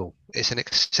acceptable. It's an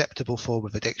acceptable form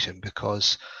of addiction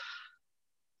because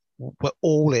we're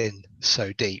all in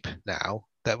so deep now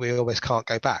that we almost can't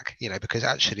go back, because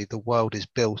actually the world is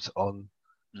built on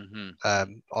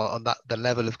on that the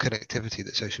level of connectivity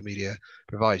that social media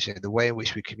provides. The way in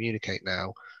which we communicate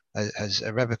now has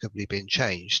irrevocably been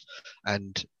changed,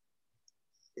 and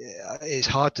it's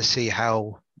hard to see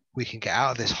how we can get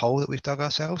out of this hole that we've dug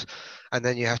ourselves. And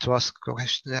then you have to ask the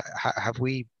question: have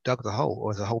we dug the hole,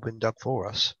 or has the hole been dug for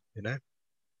us?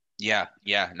 Yeah.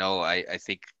 No, I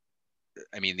think,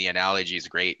 I mean, the analogy is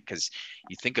great because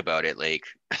you think about it, like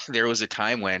there was a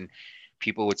time when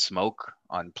people would smoke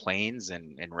on planes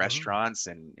and in restaurants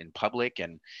and in public,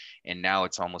 and now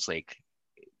it's almost like,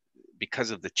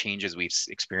 because of the changes we've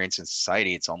experienced in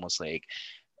society, it's almost like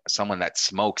someone that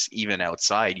smokes even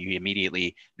outside,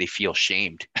 they feel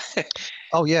shamed.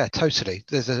 Oh yeah, totally.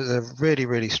 There's a really,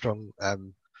 really strong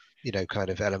kind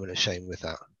of element of shame with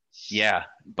that. Yeah,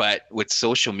 but with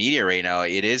social media right now,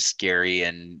 it is scary.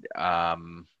 And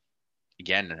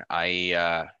again,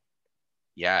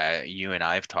 yeah, you and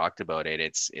I've talked about it.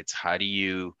 It's how do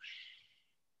you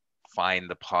find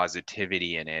the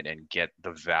positivity in it and get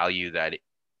the value that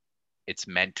it's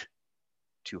meant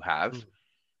to have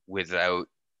without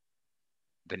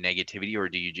the negativity, or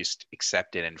do you just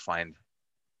accept it and find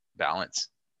balance?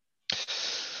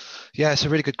 Yeah, it's a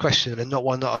really good question, and not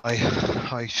one that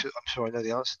I'm sure I know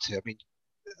the answer to. I mean,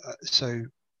 so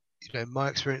my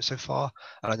experience so far,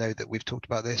 and I know that we've talked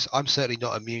about this, I'm certainly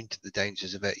not immune to the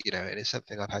dangers of it, and it's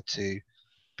something I've had to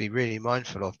be really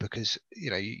mindful of, because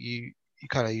you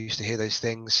kind of used to hear those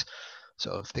things,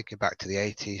 sort of thinking back to the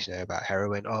 80s, about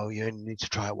heroin. Oh, you only need to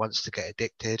try it once to get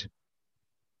addicted.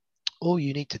 All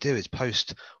you need to do is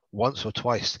post once or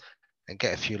twice and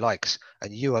get a few likes,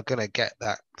 and you are going to get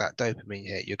that dopamine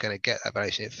hit. You're going to get that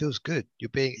validation. It feels good. You're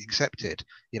being accepted.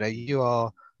 You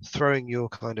are throwing your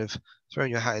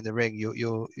hat in the ring.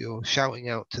 You're shouting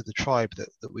out to the tribe that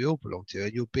we all belong to,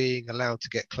 and you're being allowed to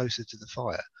get closer to the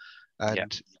fire.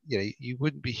 And you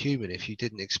wouldn't be human if you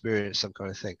didn't experience some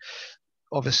kind of thing.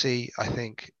 Obviously, I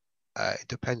think it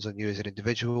depends on you as an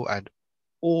individual, and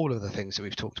all of the things that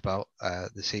we've talked about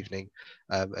this evening,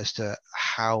 as to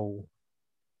how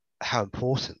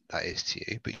important that is to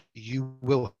you, but you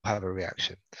will have a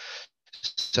reaction.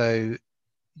 So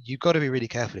you've got to be really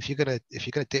careful. If you're gonna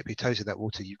dip your toes in that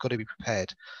water, you've got to be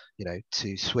prepared,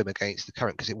 to swim against the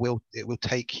current, because it will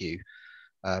take you,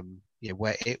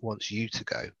 where it wants you to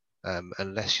go,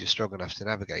 unless you're strong enough to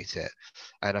navigate it.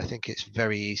 And I think it's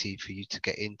very easy for you to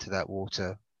get into that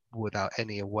water without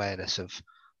any awareness of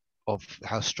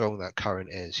how strong that current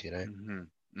is.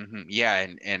 Yeah,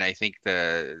 and I think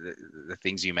the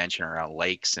things you mentioned around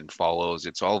likes and follows,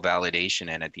 it's all validation,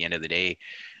 and at the end of the day,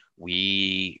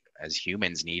 we as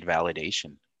humans need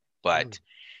validation, but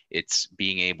it's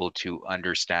being able to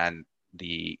understand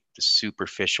the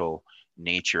superficial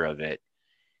nature of it,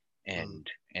 and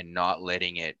not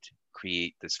letting it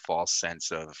create this false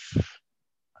sense of,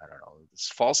 I don't know, this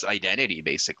false identity,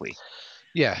 basically.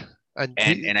 Yeah, and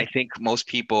I think most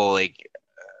people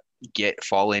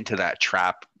fall into that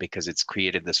trap because it's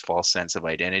created this false sense of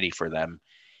identity for them.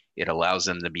 It allows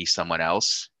them to be someone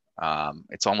else.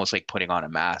 It's almost like putting on a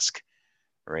mask,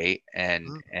 right? And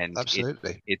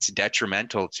absolutely, it's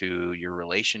detrimental to your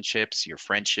relationships, your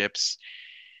friendships,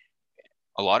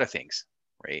 a lot of things,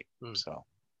 right? So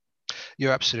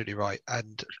you're absolutely right.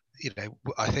 And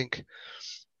I think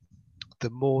the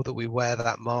more that we wear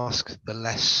that mask, the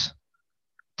less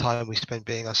time we spend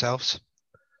being ourselves.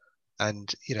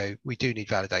 And we do need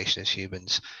validation as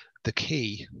humans. The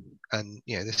key, and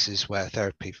this is where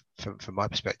therapy, from my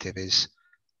perspective, is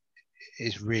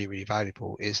really, really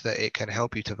valuable, is that it can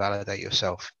help you to validate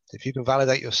yourself. If you can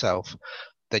validate yourself,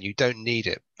 then you don't need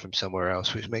it from somewhere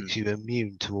else, which makes you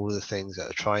immune to all the things that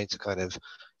are trying to kind of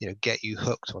get you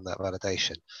hooked on that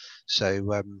validation.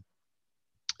 So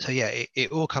yeah,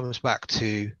 it all comes back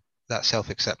to that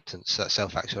self-acceptance, that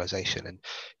self-actualization.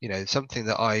 And something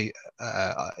that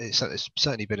it's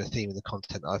certainly been a theme in the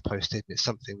content that I've posted, and it's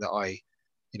something that I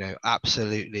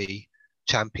absolutely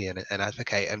champion and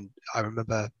advocate. And I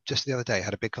remember just the other day I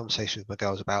had a big conversation with my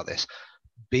girls about this.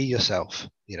 Be yourself.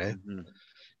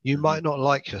 You might not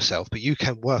like yourself, but you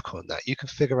can work on that. You can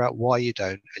figure out why you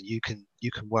don't, and you can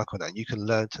work on that, and you can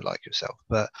learn to like yourself.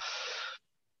 But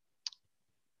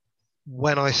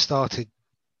when I started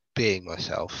being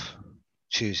myself,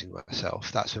 choosing myself,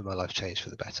 that's when my life changed for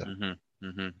the better.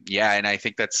 Yeah, and I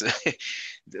think that's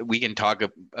we can talk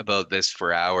about this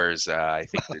for hours. I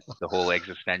think that the whole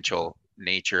existential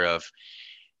nature of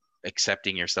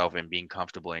accepting yourself and being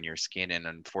comfortable in your skin, and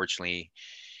unfortunately,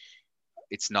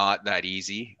 it's not that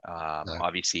easy. No.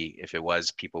 Obviously, if it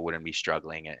was, people wouldn't be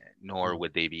struggling, nor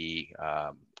would they be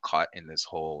caught in this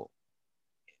whole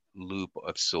loop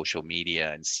of social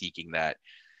media and seeking that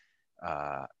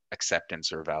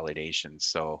acceptance or validation.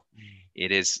 So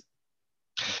it's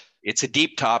a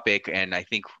deep topic, and I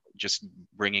think just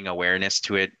bringing awareness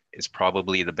to it is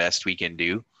probably the best we can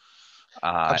do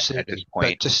at this point.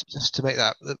 But just to make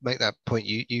that point,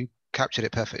 you captured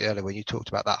it perfectly earlier when you talked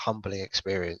about that humbling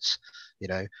experience. You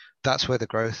know, that's where the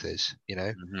growth is. You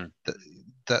know,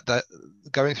 that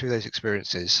going through those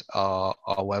experiences are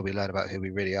where we learn about who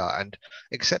we really are. And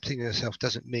accepting yourself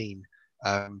doesn't mean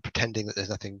pretending that there's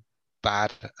nothing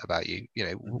bad about you. You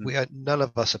know, none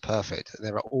of us are perfect.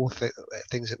 There are all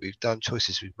things that we've done,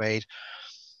 choices we've made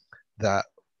that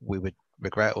we would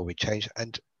regret or we change.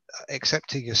 And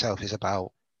accepting yourself is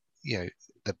about, you know,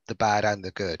 the bad and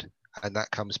the good, and that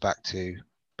comes back to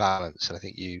balance. And I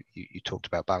think you talked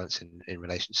about balance in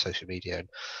relation to social media, and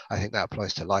I think that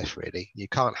applies to life. Really, you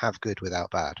can't have good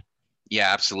without bad.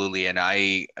 Yeah, absolutely. And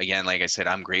I, again, like I said,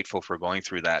 I'm grateful for going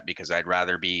through that, because I'd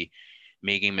rather be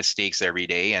making mistakes every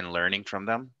day and learning from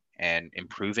them and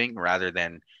improving, rather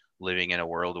than living in a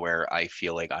world where I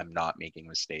feel like I'm not making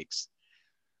mistakes.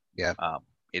 Yeah.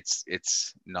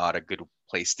 It's not a good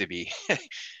place to be.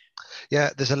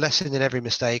 Yeah, there's a lesson in every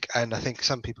mistake, and I think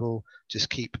some people just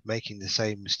keep making the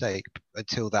same mistake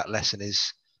until that lesson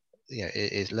is, you know,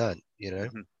 is learned. You know.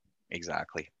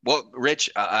 Exactly. Well, Rich,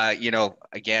 you know,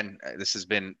 again, this has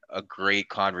been a great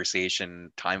conversation.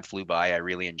 Time flew by. I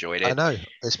really enjoyed it. I know,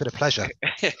 it's been a pleasure.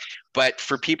 But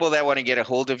for people that want to get a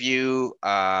hold of you,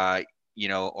 you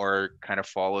know, or kind of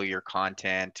follow your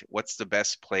content, what's the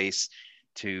best place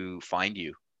to find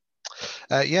you?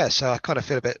 Yeah, so I kind of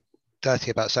feel a bit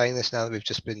dirty about saying this now that we've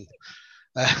just been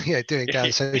you know, doing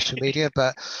down social media,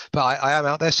 but I am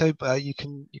out there. So you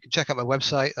can check out my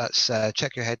website. That's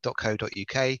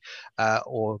checkyourhead.co.uk,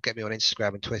 or get me on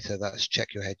Instagram and Twitter. That's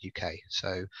checkyourheaduk.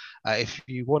 So if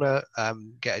you want to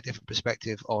get a different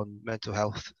perspective on mental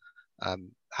health,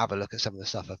 have a look at some of the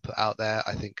stuff I've put out there.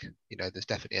 I think, you know, there's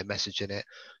definitely a message in it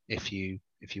if you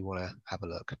want to have a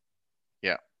look.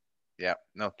 Yeah.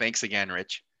 No, thanks again,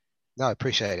 Rich. No, I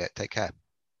appreciate it. Take care.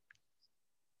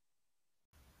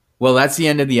 Well, that's the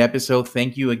end of the episode.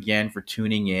 Thank you again for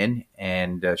tuning in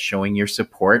and showing your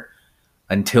support.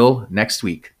 Until next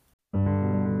week.